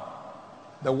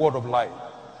 the word of life.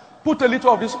 Put a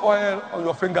little of this oil on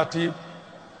your fingertip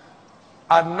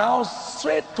and now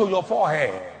straight to your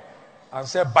forehead and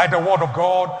say, by the word of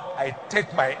God, I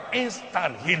take my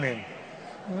instant healing.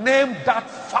 Name that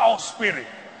foul spirit.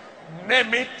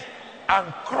 Name it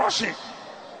and crush it.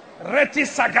 Reti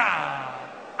saga.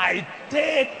 I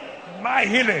take my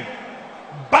healing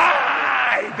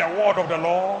by the word of the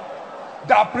Lord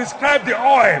that prescribed the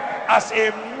oil as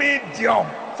a medium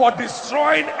for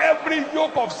destroying every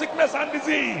yoke of sickness and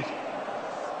disease.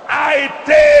 I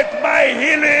take my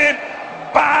healing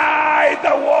by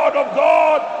the word of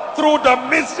God through the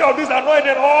mystery of this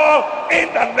anointing oil in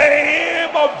the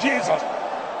name of Jesus.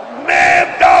 Name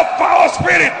the foul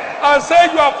spirit and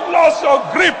say, you have lost your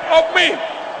grip of me.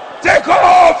 Take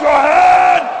off your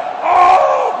hand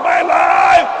of my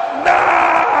life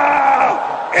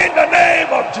now in the name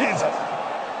of Jesus.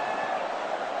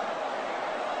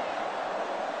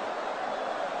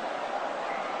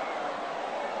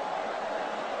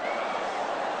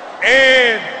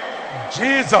 In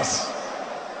Jesus'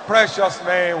 precious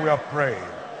name we are praying.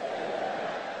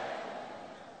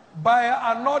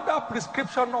 By another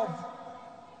prescription of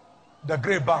the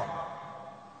great balm,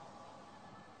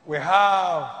 we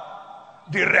have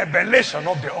the revelation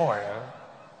of the oil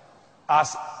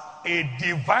as a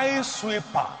divine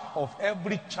sweeper of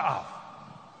every chaff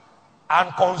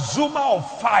and consumer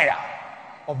of fire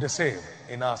of the same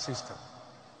in our system.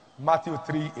 Matthew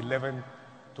 3:11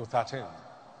 to 13.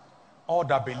 All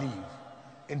that believe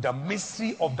in the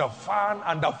mystery of the fan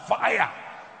and the fire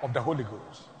of the Holy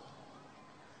Ghost.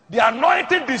 The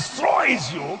anointing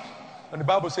destroys you, and the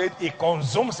Bible said it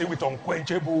consumes it with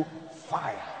unquenchable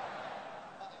fire.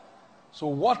 So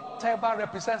whatever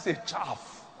represents a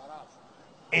chaff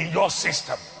in your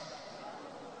system,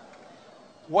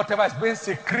 whatever is being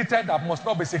secreted that must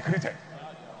not be secreted,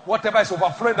 whatever is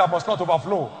overflowing that must not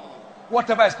overflow,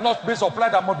 whatever is not being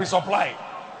supplied that must be supplied.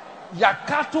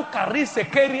 Yakatu karise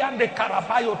kerian de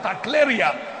karabayo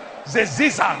takleria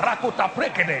zeziza rakota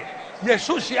prekede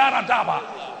yeshushi aradaba.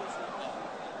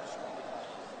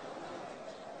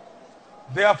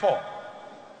 Therefore,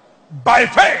 by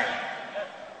faith,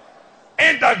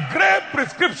 in the great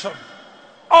prescription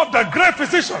of the great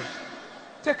physician,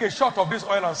 take a shot of this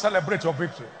oil and celebrate your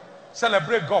victory.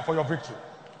 Celebrate God for your victory.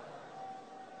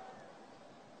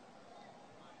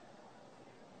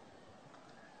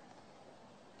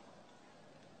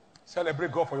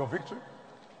 Celebrate God for your victory.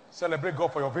 Celebrate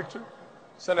God for your victory.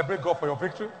 Celebrate God for your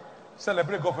victory.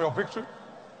 Celebrate God for your victory.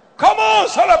 Come on,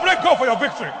 celebrate God for your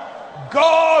victory.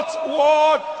 God's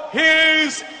word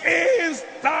heals instantly.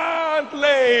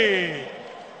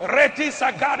 Reti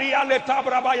Sagaria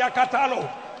Letabrabaya Katalo.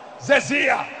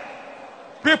 Zezia.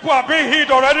 People are being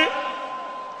healed already.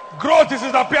 Growth is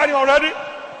disappearing already.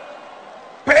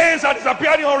 Pains are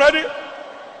disappearing already.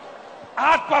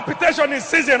 Heart palpitation is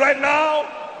ceasing right now.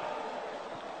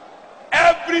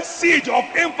 Every siege of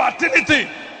infertility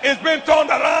is being turned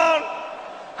around.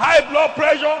 High blood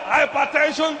pressure,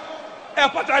 hypertension,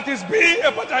 hepatitis B,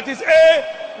 hepatitis A,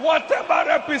 whatever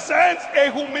represents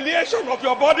a humiliation of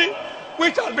your body,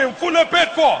 which has been fully paid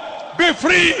for, be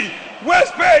free.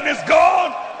 Waist pain is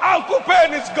gone. Ankle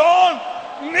pain is gone.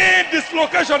 Knee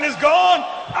dislocation is gone.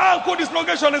 Ankle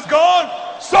dislocation is gone.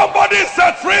 Somebody is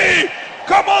set free.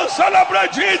 Come on,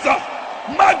 celebrate Jesus.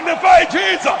 Magnify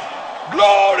Jesus.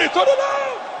 Glory to the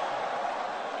Lord.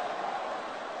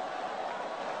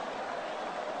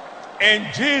 In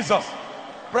Jesus'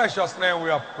 precious name we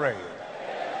are praying.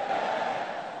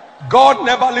 God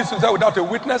never leaves himself without a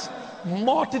witness.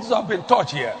 Multitudes have been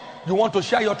touched here. You want to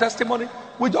share your testimony?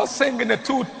 We just sing in the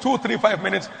 2, 3, 5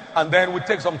 minutes, and then we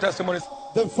take some testimonies.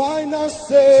 The final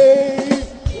say.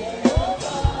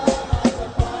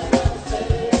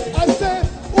 I say,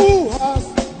 who has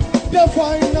the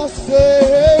final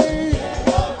say?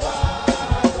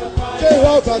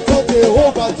 Jehovah told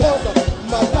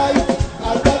my life. I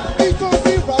love it to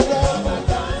see brother.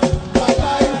 My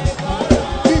life.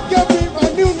 He gave me a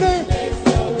new name.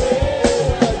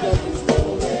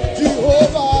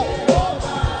 Jehovah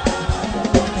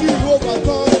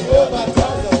told my life.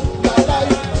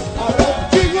 I love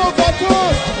Jehovah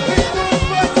told. It's no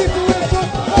my situation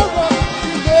over.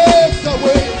 He makes a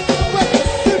way. When it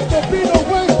seems to be no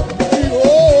way.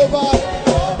 Jehovah.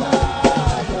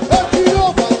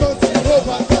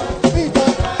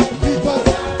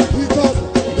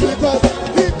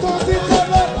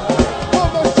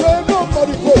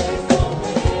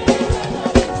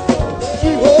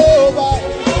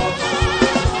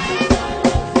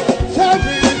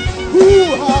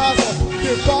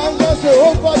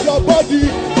 Over your body.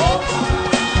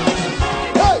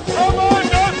 Hey, come on,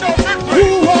 that's your victory. Who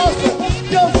has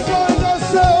the final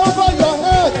say over your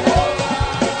head?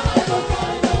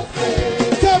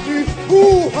 Tell me,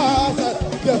 who has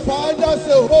the final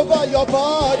say over your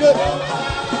body?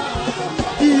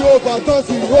 He overturns,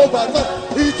 he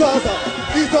turns,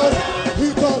 he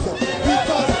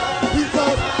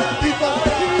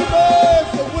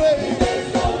makes a way.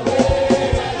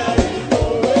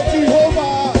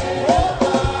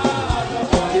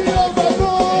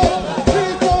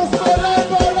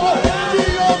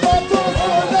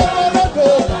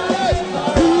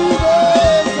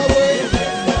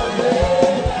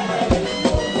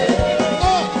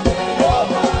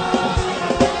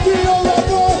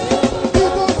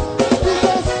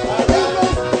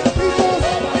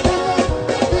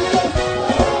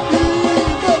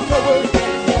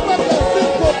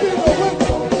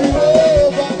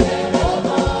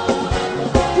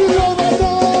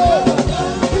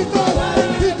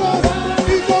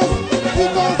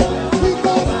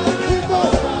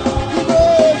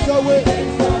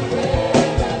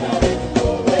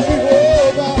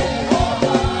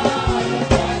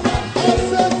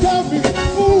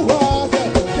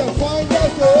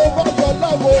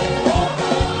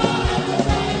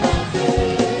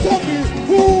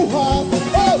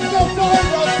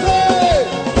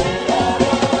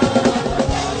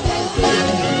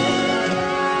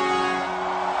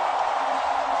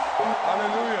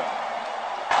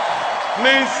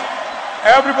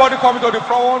 Everybody coming to the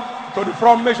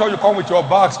front, make sure you come with your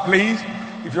bags, please.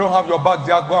 if you don't have your bag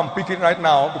there, go and pick it right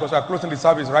now because we are closing the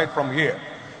service right from here.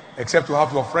 Except you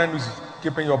have your friend who's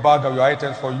keeping your bag or your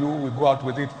items for you, we go out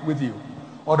with it with you.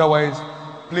 Otherwise,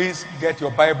 please get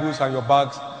your Bibles and your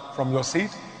bags from your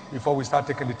seat before we start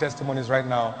taking the testimonies right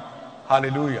now.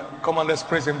 Hallelujah. Come on, let's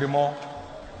praise him the more.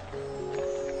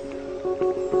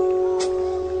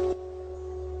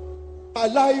 My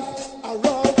life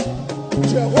around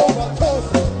Jehovah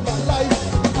turns my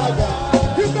life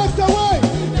around. He makes a way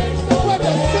where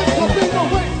there seems to be no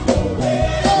way.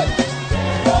 Hey.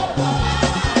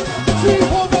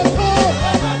 Jehovah turns,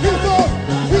 he does,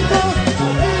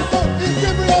 he's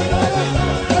giving us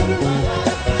I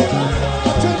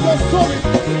change your story.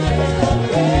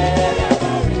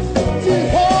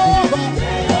 Jehovah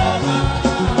turns,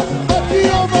 he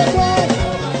does.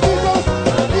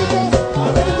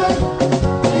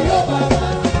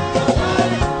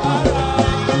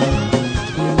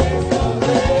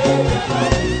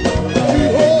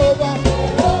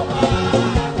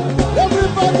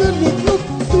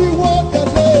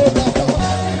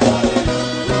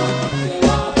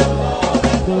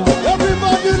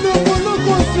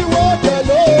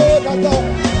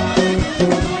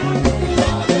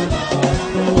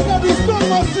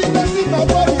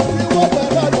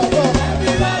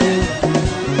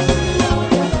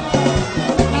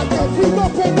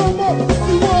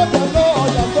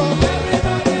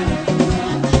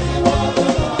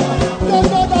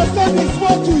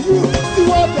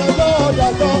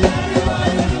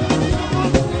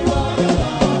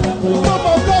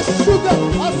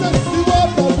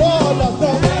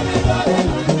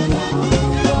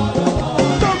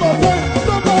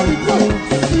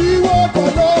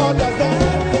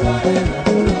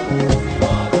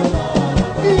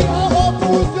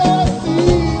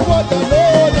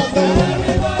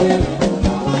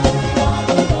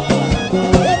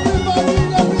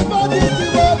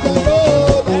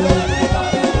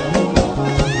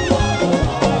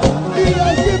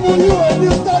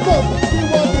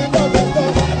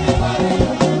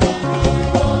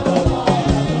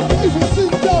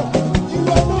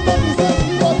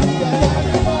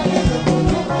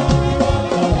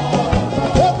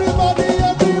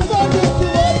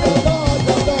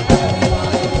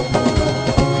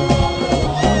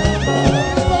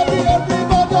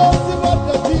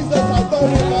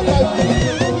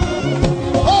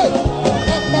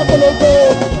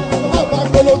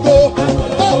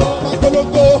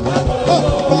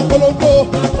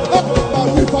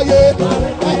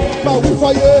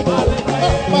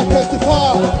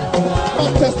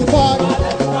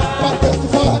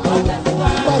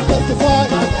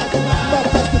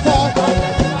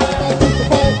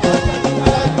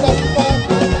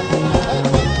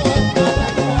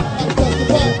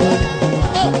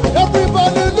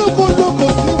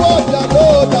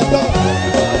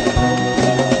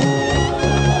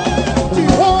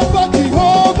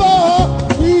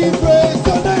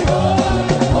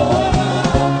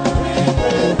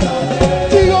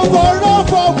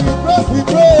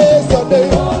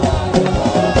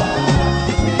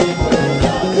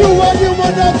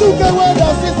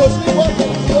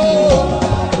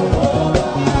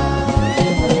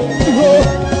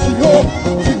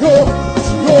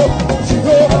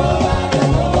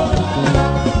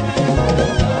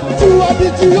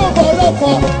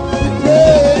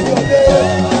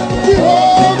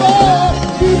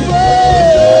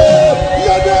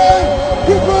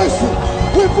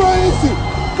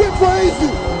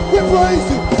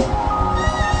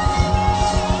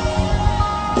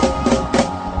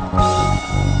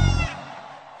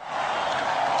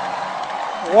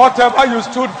 Whatever you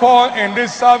stood for in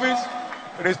this service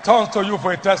returns to you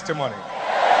for a testimony.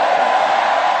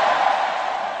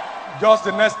 Just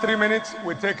the next 3 minutes,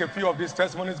 we take a few of these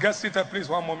testimonies. Get seated, please,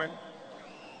 one moment.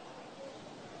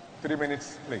 3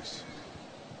 minutes, please.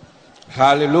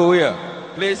 Hallelujah.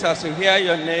 Please, as you hear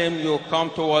your name, you come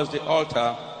towards the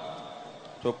altar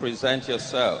to present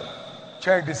yourself.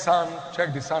 Check the sound,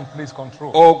 please,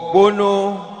 control.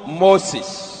 Ogbono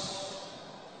Moses.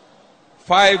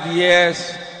 5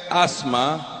 years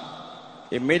asthma.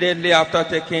 Immediately after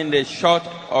taking the shot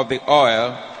of the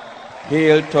oil,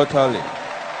 healed totally.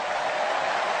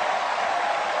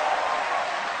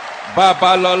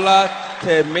 Babalola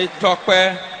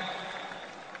Temitope,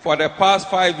 for the past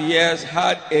 5 years,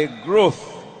 had a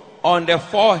growth on the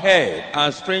forehead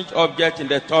and strange object in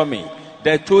the tummy.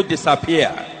 The two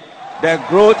disappeared. The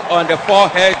growth on the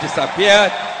forehead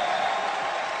disappeared.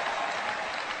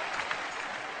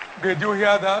 Did you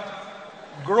hear that?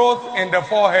 Growth in the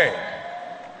forehead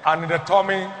and in the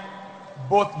tummy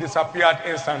both disappeared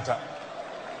instantly.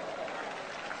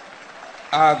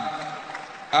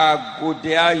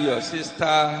 Agudeayo, Sister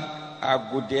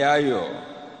Agudeayo,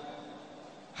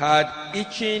 had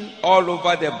itching all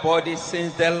over the body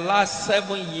since the last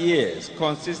 7 years,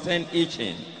 consistent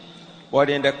itching. But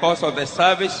in the course of the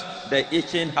service, the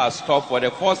itching has stopped for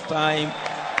the first time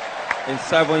in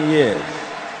 7 years.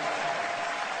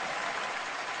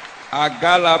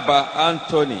 Agalaba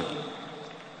Anthony,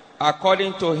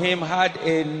 according to him, had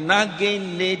a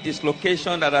nagging knee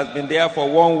dislocation that has been there for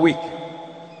 1 week.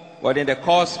 But in the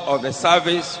course of the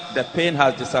service, the pain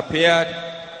has disappeared.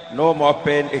 No more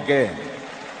pain again.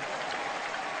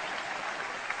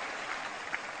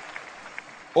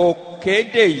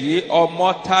 Okedeyi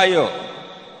Omotayo,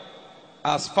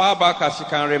 as far back as she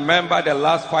can remember, the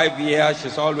last 5 years,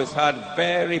 she's always had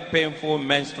very painful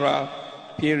menstrual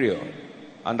period.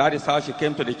 And that is how she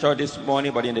came to the church this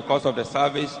morning, but in the course of the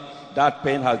service, that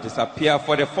pain has disappeared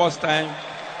for the first time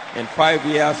in 5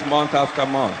 years, month after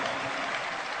month.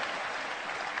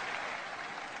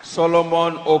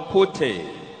 Solomon Opute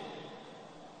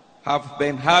have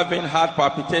been having heart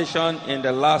palpitation in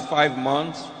the last 5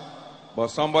 months, but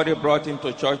somebody brought him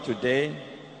to church today,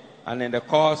 and in the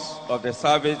course of the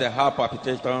service, the heart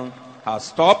palpitation has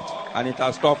stopped, and it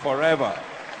has stopped forever.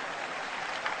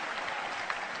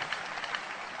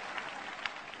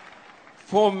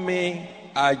 Fumi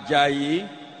Ajayi,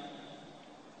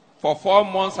 for 4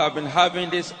 months have been having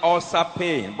this ulcer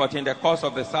pain, but in the course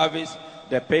of the service,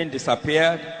 the pain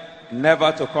disappeared,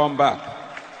 never to come back.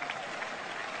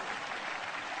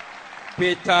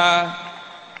 Peter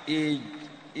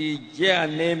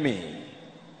Ijeanemi,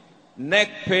 neck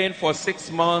pain for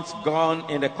 6 months, gone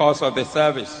in the course of the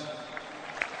service.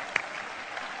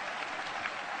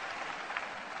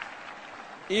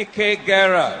 Ike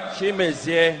Gera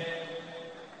Chimezie,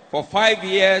 for 5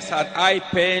 years had eye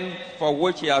pain for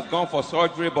which he has gone for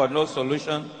surgery but no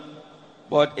solution.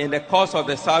 But in the course of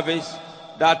the service,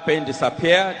 that pain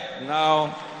disappeared.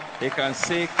 Now he can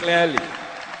see clearly.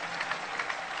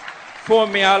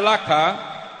 Fumi Alaka,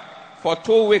 for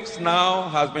 2 weeks now,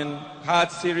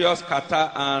 had serious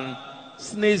catarrh and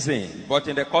sneezing. But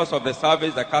in the course of the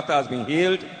service, the catarrh has been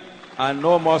healed and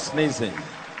no more sneezing.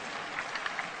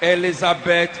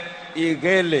 Elizabeth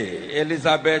Igele,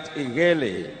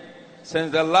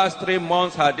 since the last 3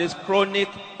 months, had this chronic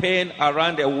pain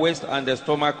around the waist and the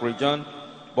stomach region.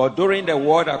 But during the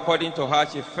word, according to her,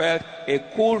 she felt a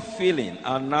cool feeling,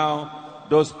 and now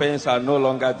those pains are no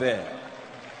longer there.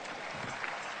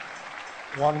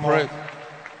 One more.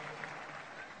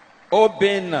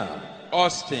 Obina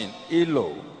Austin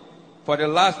Ilo, for the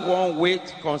last 1 week,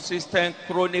 consistent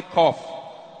chronic cough,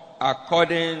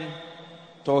 according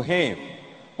to him.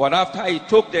 But after he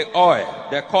took the oil,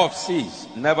 the cough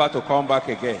ceased, never to come back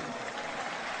again.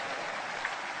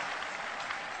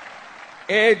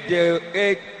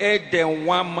 Eden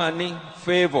one money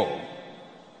favor.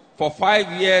 For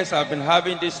 5 years, I've been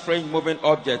having this strange moving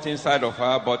object inside of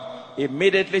her, but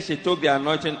immediately she took the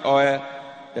anointing oil,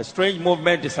 the strange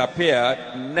movement disappeared,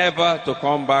 never to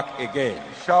come back again.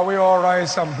 Shall we all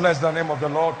rise and bless the name of the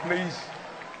Lord, please?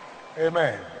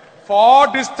 Amen. For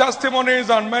all these testimonies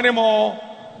and many more,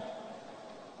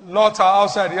 lots are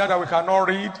outside here that we cannot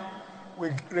read.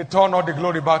 We return all the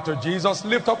glory back to Jesus.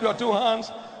 Lift up your 2 hands,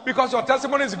 because your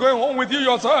testimony is going home with you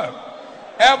yourself.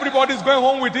 Everybody is going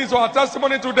home with his or her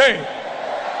testimony today.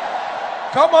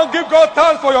 Come on, give God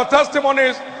thanks for your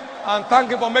testimonies and thank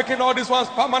Him for making all these ones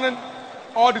permanent.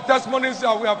 All the testimonies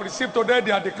that we have received today, they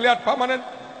are declared permanent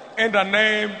in the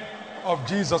name of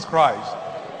Jesus Christ.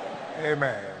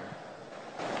 Amen.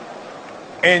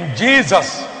 In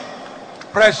Jesus'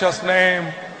 precious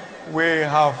name, we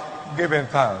have given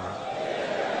thanks.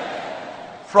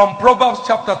 From Proverbs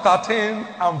chapter 13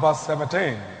 and verse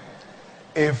 17,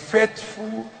 a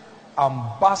faithful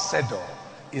ambassador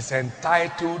is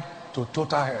entitled to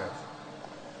total health.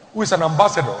 Who is an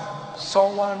ambassador?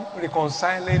 Someone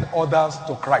reconciling others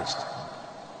to Christ.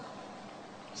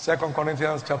 2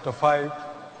 Corinthians chapter 5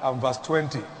 and verse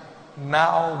 20.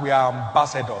 Now we are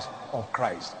ambassadors of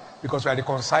Christ because we are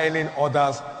reconciling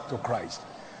others to Christ.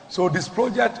 So this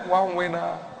project, One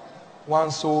Winner,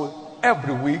 One Soul,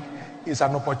 every week is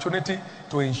an opportunity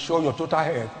to ensure your total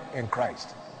health in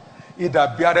Christ. He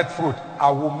that beareth fruit, I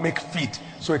will make fit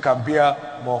so it can bear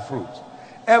more fruit.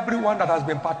 Everyone that has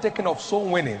been partaking of soul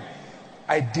winning,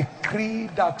 I decree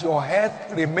that your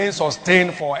health remains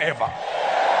sustained forever.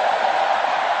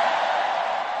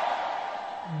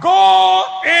 Go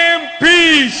in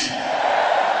peace.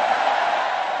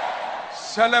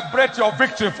 Celebrate your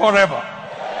victory forever.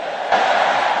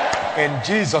 In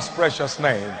Jesus' precious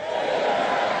name.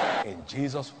 In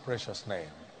Jesus' precious name.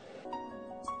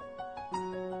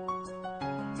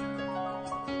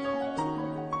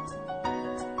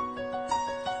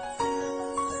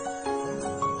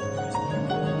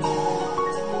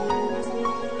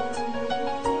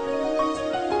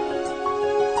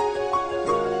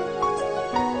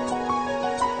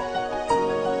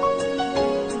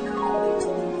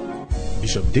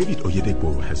 Bishop David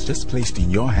Oyedepo has just placed in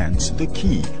your hands the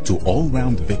key to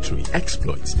all-round victory,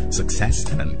 exploits, success,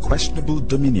 and unquestionable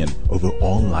dominion over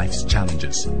all life's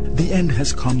challenges. The end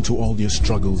has come to all your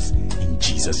struggles in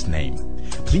Jesus' name.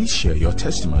 Please share your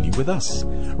testimony with us.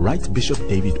 Write Bishop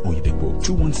David Oyedepo,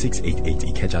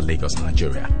 21688 Ikeja, Lagos,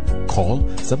 Nigeria. Call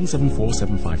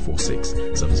 774-7546,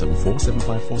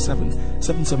 774-7547,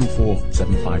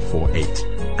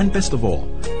 774-7548. And best of all,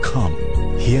 come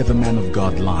hear the man of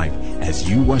God live as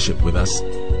you worship with us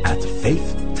at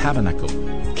Faith Tabernacle,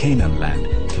 Canaan Land,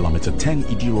 Kilometer 10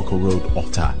 Idiroko Road,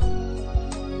 Otta.